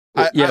fine.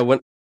 I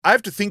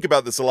have to think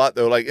about this a lot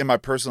though, like in my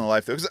personal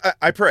life though, because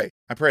I pray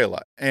a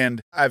lot, and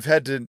I've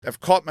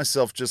caught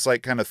myself just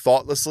like kind of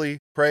thoughtlessly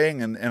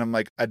praying, and I'm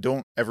like, I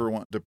don't ever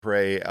want to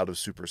pray out of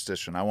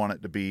superstition. I want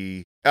it to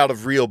be out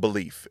of real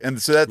belief,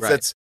 and so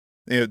that's.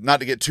 Not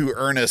to get too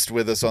earnest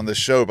with us on this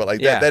show, but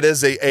like that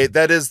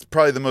is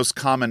probably the most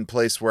common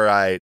place where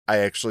I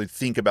actually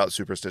think about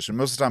superstition.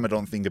 Most of the time I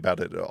don't think about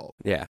it at all.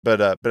 Yeah.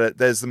 But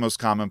that is the most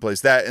common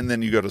place. That, and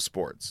then you go to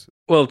sports.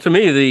 Well, to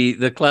me,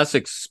 the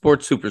classic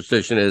sports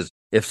superstition is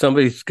if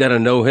somebody's got a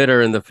no-hitter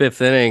in the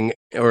 5th inning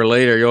or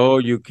later,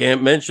 you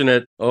can't mention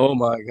it. Oh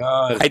my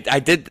God. I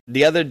did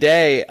the other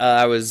day,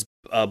 I was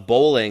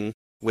bowling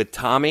with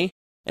Tommy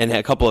and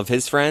a couple of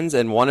his friends,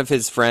 and one of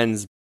his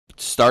friends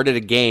started a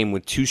game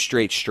with 2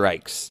 straight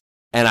strikes.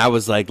 And I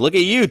was like, look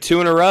at you,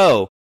 2 in a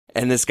row.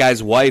 And this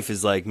guy's wife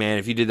is like, man,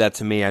 if you did that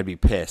to me, I'd be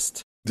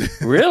pissed.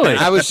 Really? And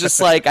I was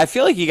just like, I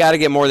feel like you got to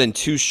get more than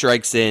 2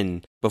 strikes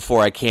in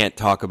before I can't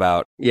talk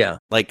about. Yeah.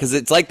 Like, because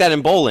it's like that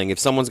in bowling. If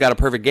someone's got a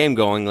perfect game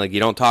going, like you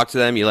don't talk to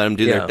them, you let them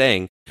do their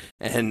thing.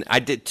 And I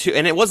did 2.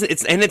 And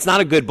it's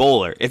not a good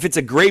bowler. If it's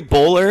a great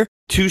bowler,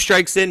 2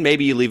 strikes in,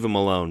 maybe you leave them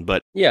alone.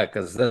 But yeah,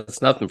 because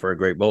that's nothing for a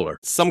great bowler.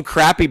 Some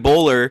crappy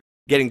bowler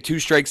getting 2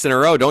 strikes in a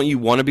row, don't you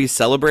want to be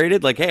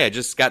celebrated? Like, hey, I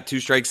just got 2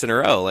 strikes in a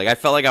row. Like, I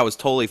felt like I was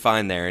totally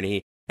fine there.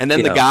 And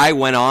then the guy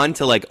went on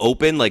to like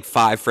open like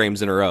 5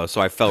 frames in a row.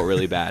 So I felt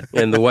really bad.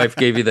 And the wife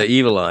gave you the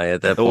evil eye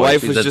at that point. The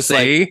wife was just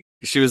like,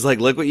 she was like,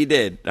 look what you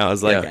did. And I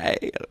was like,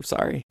 hey, I'm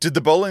sorry. Did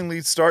the bowling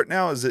league start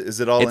now? Is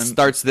it all It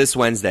starts this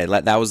Wednesday.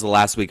 That was the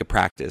last week of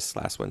practice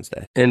last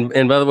Wednesday. And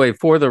by the way,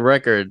 for the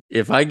record,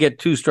 if I get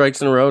 2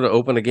 strikes in a row to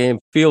open a game,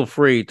 feel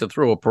free to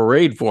throw a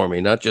parade for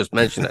me, not just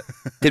mention it.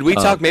 Did we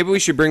talk? Maybe we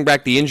should bring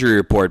back the injury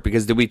report,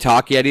 because did we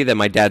talk, Yeti, that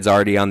my dad's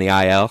already on the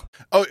IL?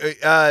 Oh,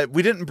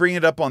 we didn't bring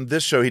it up on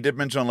this show. He did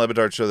mention on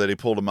Lebedard's show that he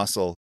pulled a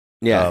muscle.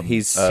 Yeah,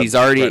 he's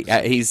already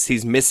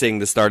he's missing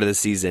the start of the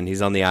season.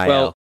 He's on the IL.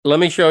 Well, let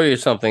me show you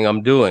something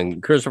I'm doing.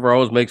 Christopher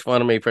always makes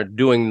fun of me for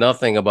doing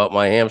nothing about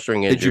my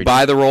hamstring injury. Did you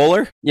buy the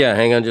roller? Yeah,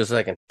 hang on just a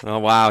second. Oh,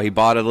 wow. He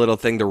bought a little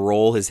thing to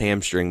roll his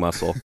hamstring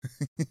muscle.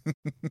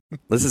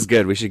 This is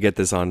good. We should get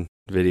this on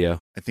video.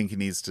 I think he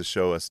needs to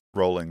show us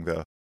rolling,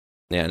 though.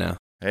 Yeah, no.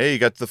 Hey, you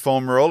got the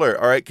foam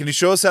roller. All right, can you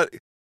show us how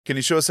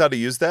to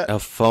use that? A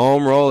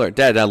foam roller.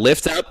 Dad,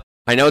 lift up.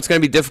 I know it's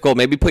going to be difficult.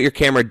 Maybe put your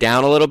camera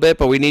down a little bit,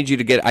 but I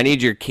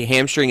need your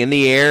hamstring in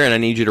the air, and I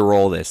need you to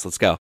roll this. Let's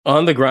go.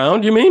 On the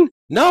ground, you mean?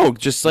 No,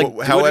 just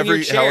like however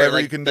you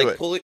can do it.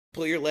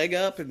 Pull your leg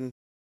up and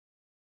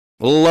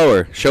a little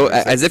lower. Show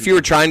as if you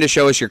were trying to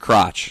show us your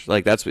crotch.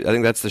 Like I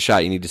think that's the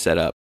shot you need to set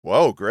up.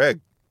 Whoa,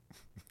 Greg.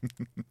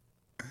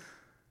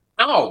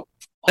 Ow.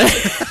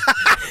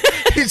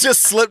 He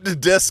just slipped a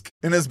disc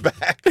in his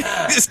back. He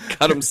just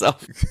cut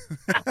himself.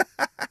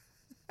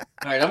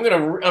 All right,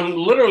 I'm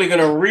literally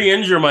gonna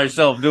re-injure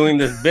myself doing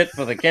this bit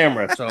for the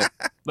camera. So,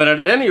 but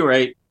at any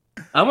rate,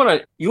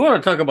 you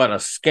want to talk about a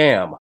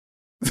scam?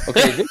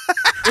 Okay,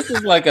 this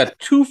is like a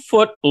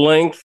 2-foot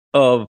length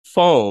of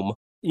foam.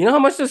 You know how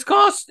much this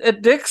costs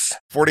at Dick's?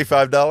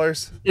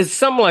 $45. It's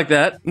something like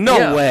that.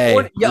 No way.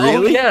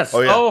 Oh, yes.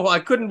 Oh, yeah. Oh, I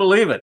couldn't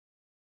believe it.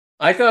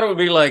 I thought it would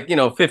be like,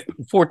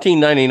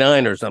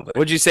 $14.99 or something.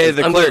 What'd you say to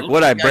the clerk?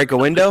 Would I break a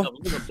window?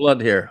 Blood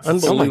here.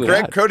 Unbelievable.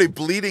 Greg Cote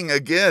bleeding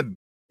again.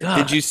 God.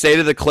 Did you say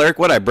to the clerk,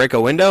 would I break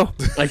a window?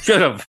 I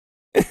should have.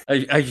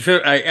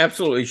 I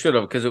absolutely should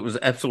have, because it was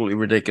absolutely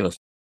ridiculous.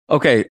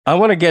 Okay, I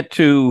want to get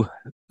to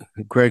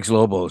Greg's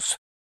Lobos.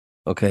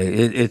 Okay,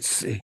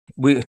 it's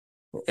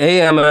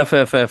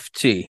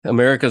AMFFT,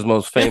 America's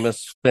most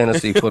famous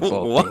fantasy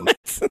football team.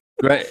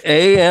 Right,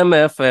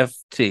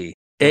 AMFFT,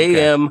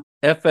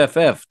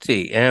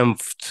 AMFFT,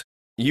 AMFT.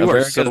 You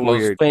America's are so most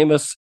weird.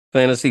 famous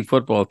fantasy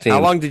football team.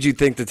 How long did you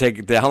think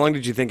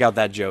out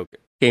that joke?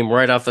 Came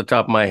right off the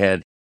top of my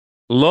head.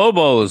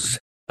 Lobos,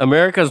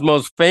 America's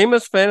most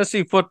famous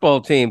fantasy football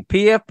team.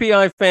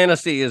 PFPI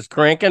Fantasy is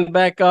cranking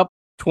back up.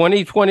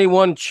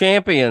 2021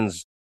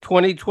 champions,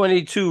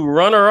 2022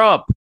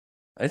 runner-up.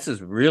 This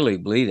is really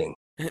bleeding.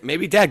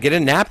 Maybe, Dad, get a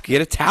napkin,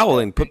 get a towel,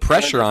 and put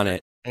pressure on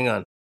it. Hang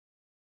on.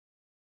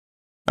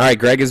 All right,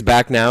 Greg is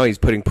back now. He's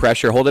putting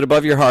pressure. Hold it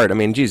above your heart. I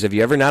mean, geez, have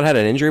you ever not had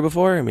an injury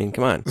before? I mean,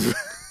 come on.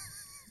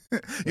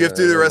 You have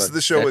to do the rest of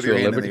the show with your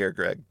hand in the air,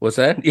 Greg. What's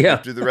that? Yeah. You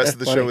have to do the rest of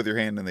the show with your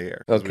hand in the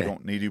air. Okay. We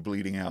don't need you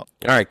bleeding out.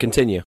 All right,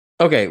 continue.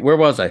 Okay, where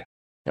was I?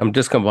 I'm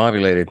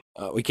discombobulated.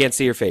 We can't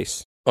see your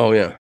face. Oh,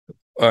 yeah.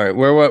 All right,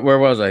 where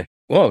was I?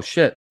 Whoa,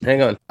 shit.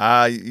 Hang on.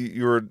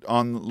 You were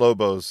on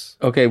Lobos.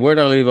 Okay, where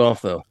did I leave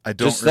off, though? I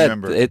don't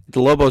remember.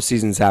 The Lobos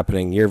season's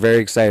happening. You're very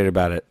excited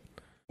about it.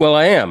 Well,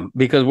 I am,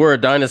 because we're a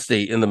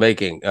dynasty in the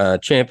making.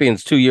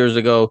 Champions 2 years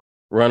ago,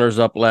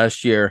 runners-up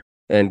last year,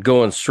 and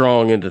going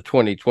strong into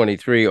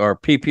 2023. Our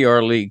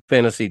PPR League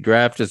Fantasy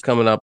Draft is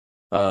coming up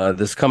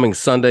this coming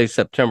Sunday,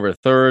 September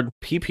 3rd.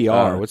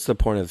 PPR? What's the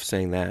point of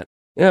saying that?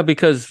 Yeah,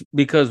 because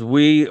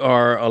we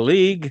are a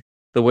league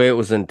the way it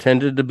was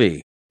intended to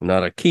be.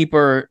 Not a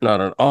keeper,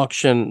 not an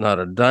auction, not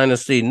a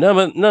dynasty,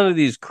 none of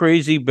these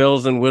crazy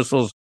bells and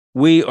whistles.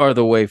 We are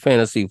the way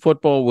fantasy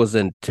football was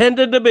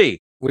intended to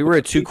be. We were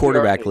a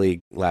 2-quarterback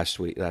league last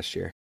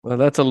year. Well,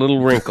 that's a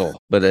little wrinkle,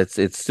 but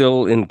it's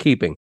still in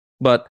keeping.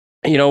 But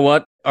you know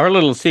what? Our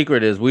little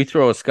secret is we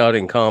throw a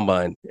scouting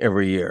combine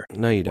every year.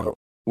 No, you don't.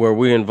 Where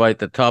we invite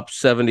the top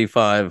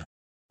 75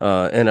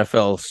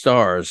 NFL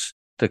stars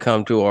to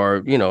come to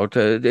our,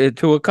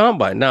 to a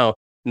combine. Now,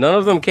 none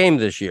of them came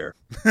this year,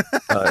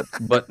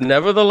 but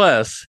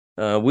nevertheless,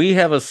 we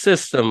have a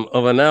system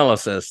of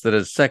analysis that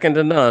is second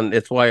to none.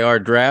 It's why our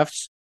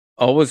drafts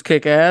always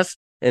kick ass,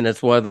 and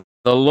it's why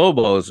the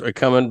Lobos are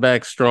coming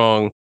back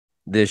strong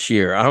this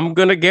year. I'm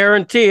going to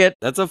guarantee it.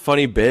 That's a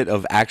funny bit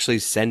of actually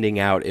sending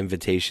out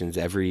invitations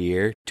every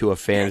year to a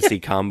fantasy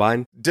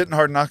combine. Didn't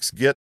Hard Knocks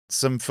get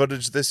some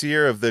footage this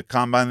year of the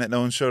combine that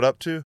no one showed up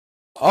to?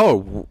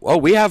 Oh,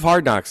 we have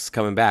Hard Knocks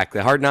coming back.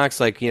 The Hard Knocks,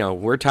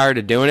 we're tired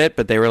of doing it,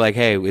 but they were like,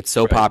 hey, it's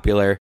so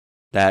popular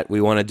that we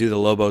want to do the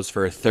Lobos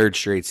for a third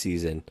straight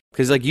season.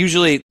 Because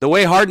usually, the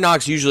way Hard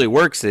Knocks usually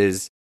works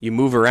is you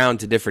move around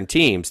to different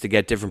teams to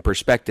get different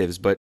perspectives,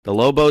 but the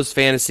Lobos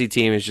fantasy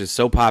team is just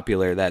so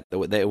popular that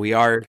we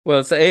are... Well,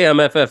 it's the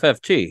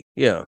AMFFT,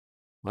 yeah.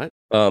 What?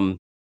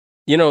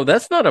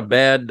 That's not a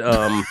bad...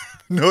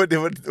 No idea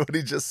what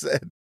he just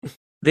said.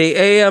 The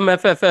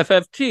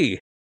AMFFFT,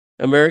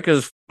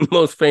 America's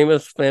most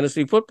famous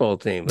fantasy football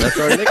team. That's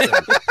our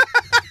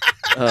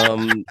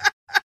nickname.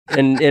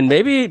 And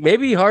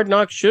maybe Hard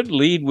Knocks should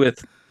lead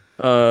with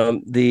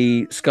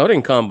the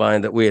scouting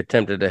combine that we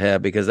attempted to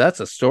have, because that's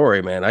a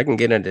story, man. I can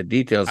get into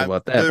details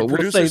about that. The but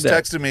producers we'll save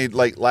that. texted me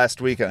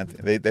last week, and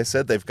they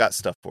said they've got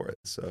stuff for it.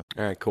 So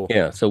all right, cool.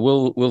 Yeah, so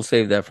we'll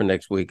save that for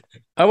next week.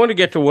 I want to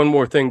get to one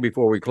more thing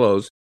before we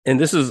close, and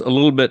this is a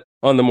little bit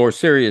on the more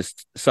serious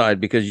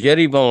side, because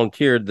Yeti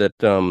volunteered that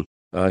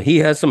he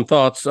has some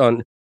thoughts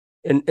on.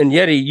 And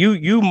Yeti,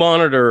 you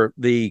monitor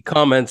the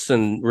comments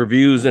and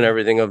reviews and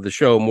everything of the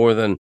show more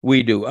than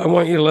we do. I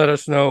want you to let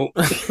us know.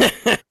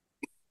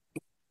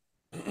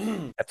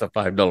 That's a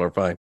 $5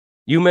 fine.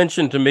 You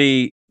mentioned to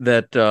me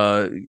that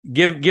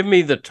give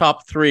me the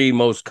top 3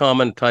 most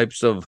common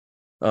types of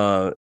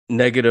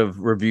negative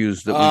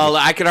reviews that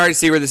I can already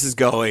see where this is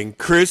going.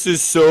 Chris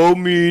is so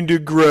mean to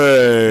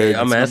Greg. Okay,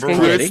 I'm asking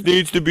Chris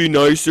needs to be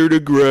nicer to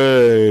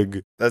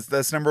Greg.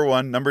 That's number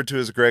 1. Number 2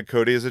 is Greg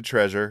Cote is a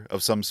treasure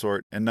of some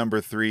sort, and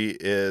number 3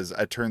 is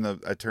I turn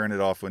it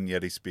off when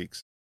Yeti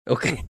speaks.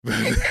 Okay.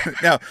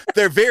 Now,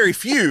 they're very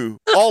few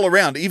all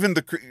around, even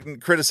the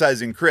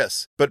criticizing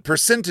Chris, but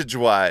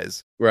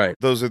percentage-wise, right,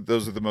 those are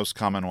the most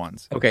common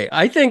ones. Okay,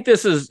 I think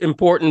this is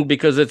important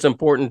because it's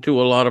important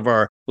to a lot of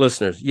our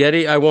listeners.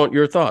 Yeti, I want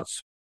your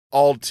thoughts.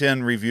 All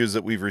 10 reviews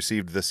that we've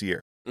received this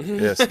year.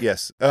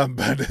 Yes.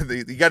 But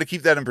you got to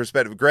keep that in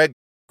perspective. Greg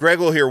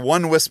will hear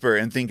one whisper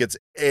and think it's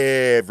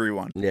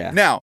everyone. Yeah.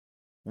 Now,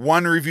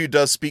 one review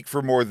does speak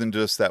for more than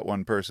just that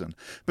one person.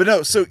 But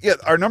no, so yeah,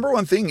 our number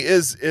one thing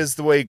is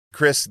the way,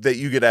 Chris, that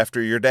you get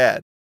after your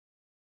dad.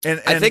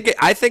 And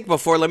I think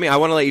before, I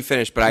want to let you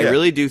finish, but I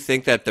really do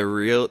think that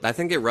I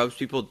think it rubs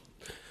people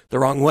the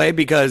wrong way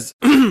because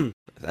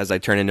as I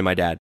turn into my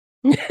dad,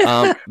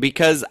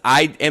 because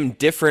I am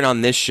different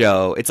on this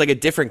show. It's like a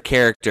different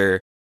character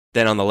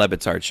than on the Le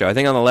Batard show. I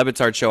think on the Le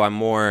Batard show, I'm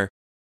more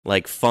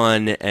like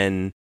fun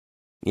and,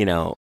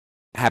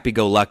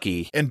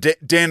 happy-go-lucky. And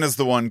Dan is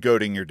the one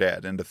goading your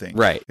dad into things.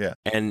 Right. Yeah.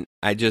 And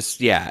I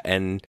just,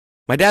 and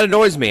my dad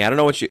annoys me. I don't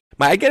know what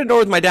I get annoyed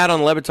with my dad on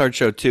the Le Batard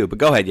show too, but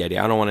go ahead,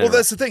 Yeti. I don't want to. Well,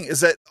 that's the thing, is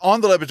that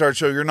on the Le Batard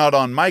show, you're not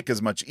on mic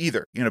as much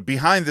either.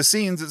 Behind the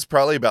scenes, it's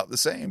probably about the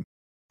same.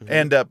 Mm-hmm.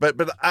 And,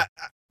 but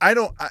I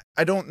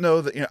don't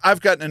know that,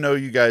 I've gotten to know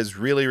you guys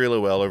really, really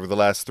well over the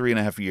last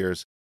 3.5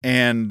 years,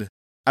 and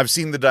I've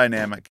seen the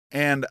dynamic.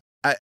 And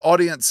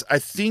audience, I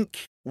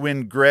think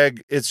when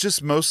Greg, it's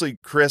just mostly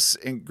Chris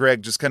and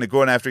Greg just kind of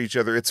going after each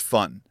other. It's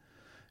fun.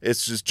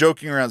 It's just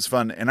joking around. It's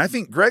fun. And I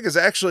think Greg has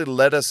actually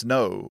let us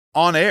know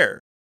on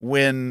air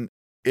when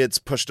it's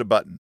pushed a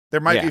button. There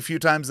might be a few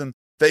times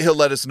that he'll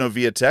let us know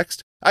via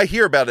text. I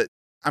hear about it.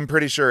 I'm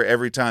pretty sure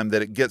every time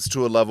that it gets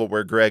to a level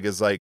where Greg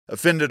is like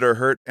offended or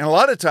hurt. And a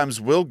lot of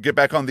times we'll get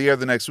back on the air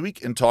the next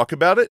week and talk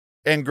about it.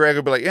 And Greg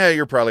will be like, yeah,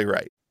 you're probably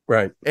right.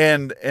 Right.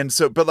 And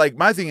so, but like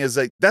my thing is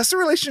like, that's the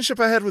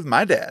relationship I had with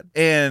my dad,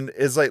 and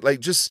is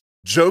like just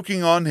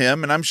joking on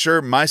him. And I'm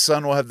sure my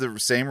son will have the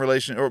same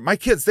relation, or my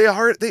kids, they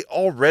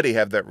already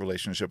have that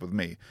relationship with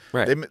me.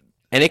 Right.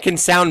 And it can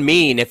sound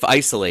mean if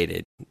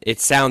isolated.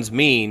 It sounds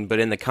mean, but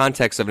in the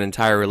context of an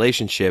entire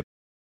relationship,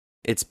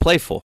 it's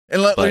playful.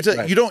 And let me tell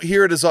you, you don't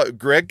hear it as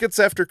Greg gets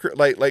after,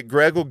 like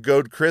Greg will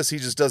goad Chris. He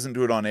just doesn't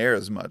do it on air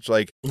as much.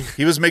 Like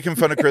he was making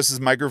fun of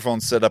Chris's microphone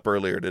setup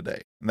earlier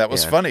today, and that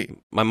was funny.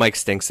 My mic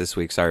stinks this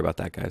week. Sorry about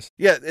that, guys.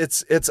 Yeah,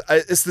 it's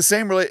the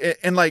same.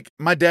 And like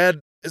my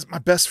dad is my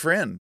best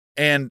friend,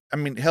 and I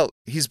mean, hell,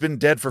 he's been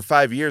dead for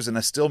 5 years, and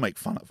I still make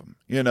fun of him.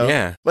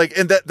 Yeah. Like,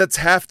 and that's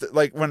half.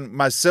 Like when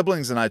my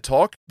siblings and I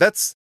talk,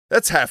 that's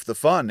half the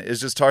fun,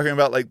 is just talking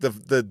about like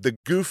the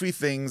goofy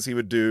things he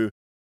would do.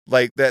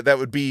 Like that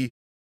would be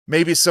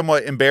maybe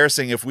somewhat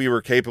embarrassing if we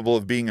were capable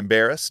of being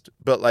embarrassed,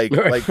 but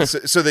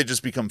so they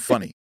just become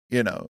funny,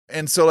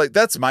 And so like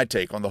that's my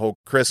take on the whole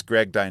Chris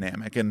Greg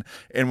dynamic. And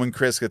when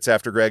Chris gets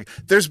after Greg,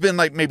 there's been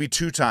like maybe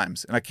 2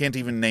 times, and I can't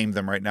even name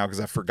them right now because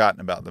I've forgotten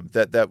about them.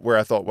 That where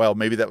I thought, well,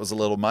 maybe that was a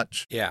little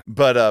much. Yeah.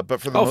 But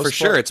for the most for part,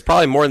 sure, it's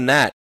probably more than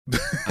that.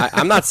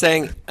 I'm not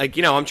saying like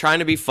I'm trying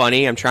to be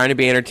funny. I'm trying to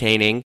be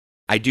entertaining.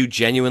 I do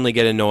genuinely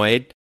get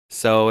annoyed,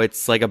 so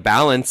it's like a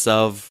balance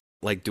of.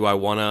 Like, do I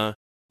want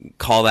to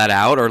call that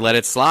out or let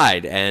it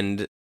slide?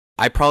 And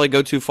I probably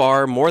go too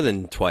far more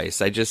than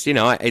twice. I just,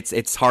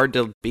 it's hard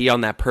to be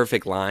on that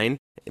perfect line.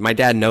 My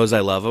dad knows I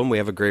love him. We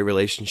have a great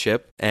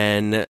relationship.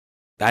 And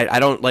I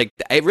don't like,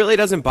 it really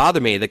doesn't bother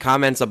me, the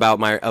comments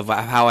about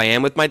how I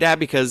am with my dad,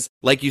 because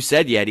like you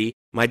said, Yeti,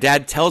 my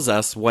dad tells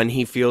us when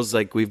he feels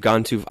like I've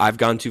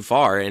gone too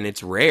far, and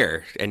it's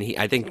rare. And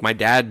I think my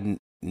dad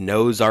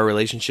knows our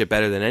relationship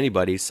better than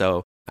anybody.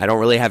 So I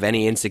don't really have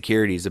any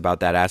insecurities about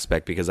that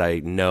aspect because I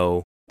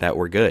know that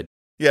we're good.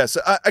 Yeah,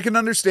 so I can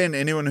understand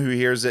anyone who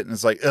hears it and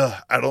is like,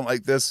 ugh, I don't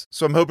like this.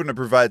 So I'm hoping to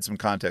provide some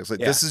context. Like,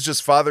 this is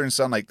just father and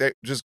son, like, they're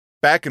just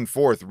back and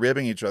forth,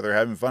 ribbing each other,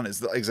 having fun.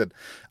 It's like I said,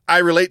 I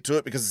relate to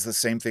it because it's the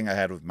same thing I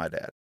had with my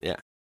dad. Yeah.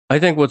 I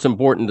think what's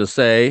important to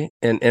say,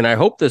 and I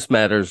hope this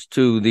matters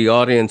to the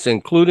audience,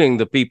 including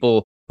the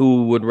people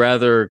who would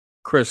rather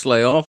Chris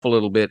lay off a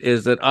little bit,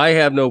 is that I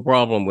have no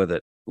problem with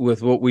it.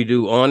 With what we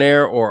do on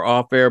air or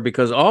off air,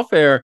 because off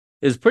air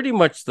is pretty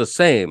much the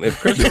same.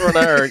 If Christopher and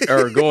I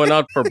are going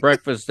out for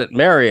breakfast at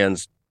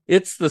Marion's,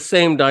 it's the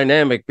same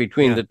dynamic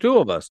between the two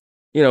of us,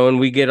 and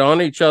we get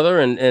on each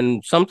other,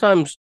 and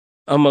sometimes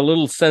I'm a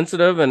little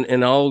sensitive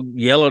and I'll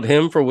yell at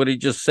him for what he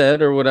just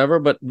said or whatever,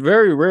 but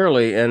very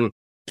rarely. And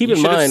keep in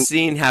mind, you should have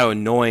seen how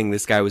annoying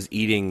this guy was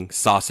eating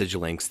sausage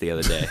links the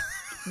other day.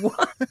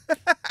 What?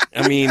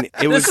 I mean,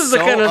 this is the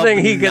kind of thing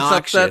he gets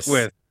upset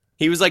with.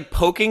 He was like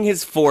poking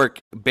his fork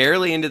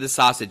barely into the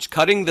sausage,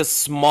 cutting the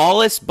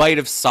smallest bite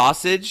of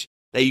sausage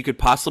that you could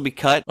possibly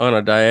cut on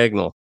a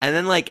diagonal, and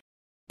then like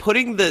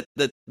putting the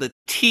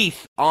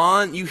teeth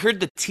on. You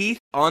heard the teeth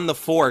on the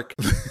fork,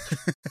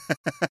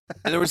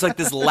 and there was like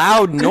this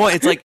loud noise.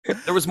 It's like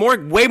there was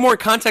way more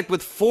contact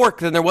with fork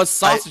than there was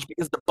sausage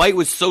because the bite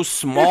was so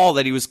small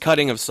that he was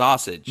cutting of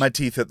sausage. My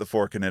teeth hit the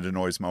fork, and it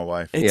annoys my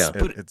wife. And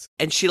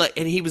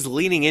he was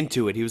leaning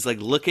into it. He was like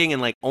looking,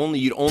 and like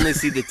you'd only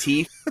see the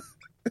teeth.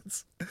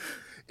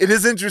 It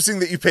is interesting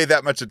that you pay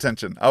that much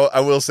attention. I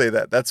will say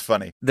that. That's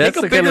funny. Take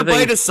a bigger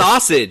bite of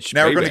sausage.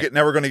 Now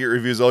we're gonna get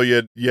reviews. Oh,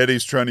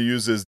 Yeti's trying to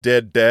use his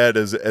dead dad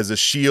as a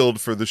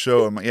shield for the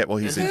show. I'm like, yeah, well,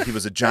 he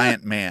was a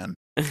giant man.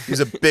 He's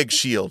a big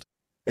shield.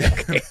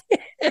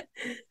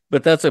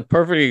 But that's a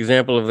perfect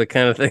example of the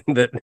kind of thing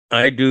that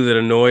I do that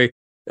annoy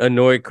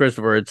annoy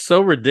Christopher. It's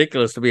so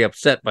ridiculous to be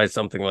upset by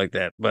something like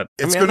that. But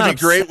it's going to be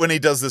great when he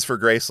does this for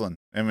Graceland,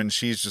 and when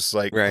she's just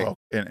like, right. Oh,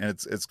 and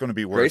it's going to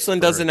be worse.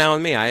 Graceland does it now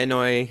with me. I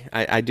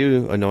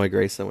do annoy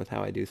Graceland with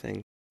how I do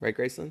things. Right,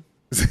 Graceland?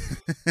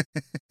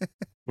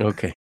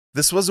 Okay.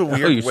 This was a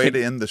weird way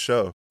to end the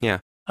show. Yeah.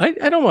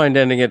 I don't mind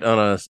ending it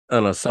on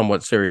a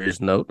somewhat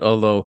serious note,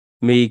 although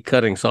me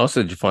cutting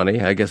sausage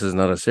funny, I guess, is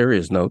not a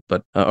serious note.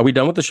 But are we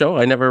done with the show?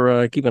 I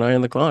never keep an eye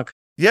on the clock.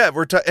 Yeah,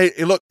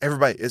 hey, look,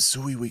 everybody, it's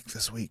Suey Week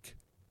this week.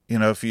 You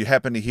know, if you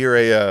happen to hear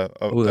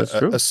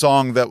a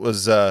song that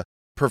was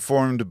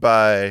performed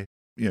by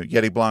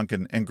Yeti Blanc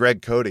and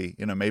Greg Cote,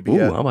 maybe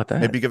how about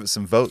that? Maybe give it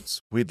some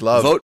votes. We'd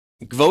love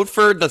vote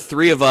for the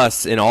three of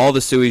us in all the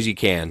Sueys you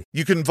can.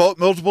 You can vote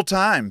multiple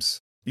times.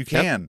 You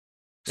can.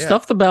 Yep.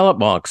 Stuff the ballot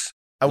box.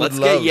 Let's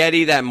get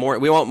Yeti that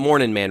We want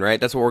Morning Man, right?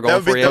 That's what we're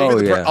going for.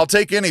 Yeah. I'll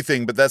take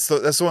anything, but that's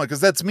the one because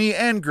that's me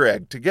and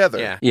Greg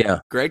together. Yeah.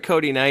 Greg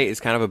Cote Night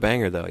is kind of a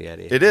banger, though,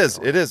 Yeti. It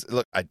is.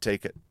 Look, I'd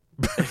take it.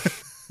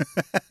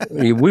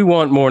 We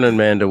want Morning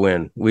Man to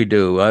win. We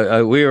do.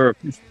 We are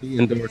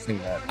endorsing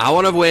that. I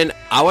want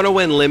to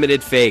win.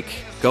 Limited fake.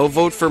 Go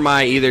vote for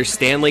my either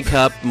Stanley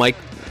Cup, Mike,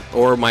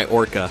 or my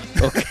Orca.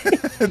 Okay.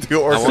 The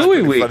Orca's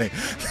Suey Week. Funny.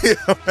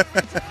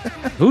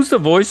 Who's the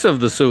voice of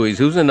the Sueys?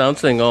 Who's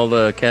announcing all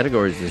the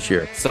categories this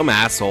year? Some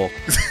asshole.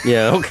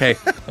 Yeah, okay.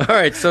 All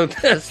right, so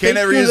can't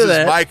ever use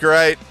his mic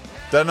right.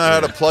 Doesn't know how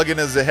to plug in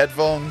his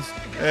headphones.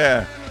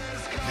 Yeah.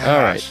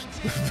 Gosh.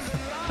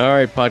 All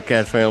right,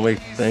 podcast family.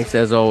 Thanks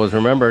as always.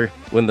 Remember,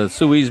 when the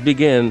Sueys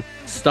begin,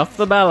 stuff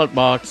the ballot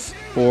box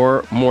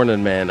for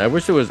Morning Man. I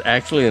wish there was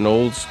actually an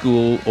old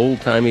school,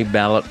 old-timey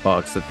ballot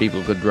box that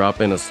people could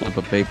drop in a slip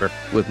of paper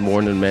with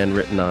Morning Man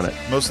written on it.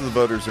 Most of the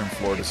voters are in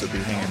Florida, so be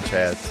hanging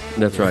chads.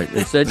 That's right.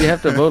 Instead, you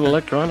have to vote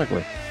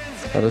electronically.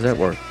 How does that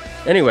work?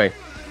 Anyway,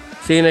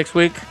 see you next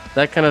week,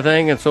 that kind of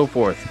thing, and so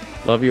forth.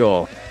 Love you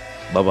all.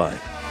 Bye-bye.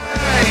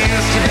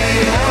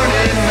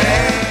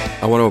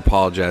 I want to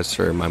apologize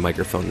for my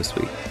microphone this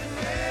week.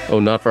 Oh,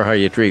 not for how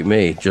you treat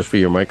me, just for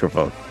your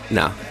microphone.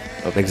 No.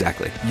 Okay.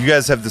 Exactly. You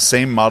guys have the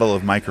same model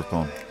of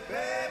microphone.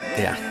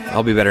 Yeah,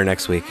 I'll be better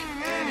next week.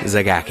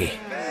 Zagaki.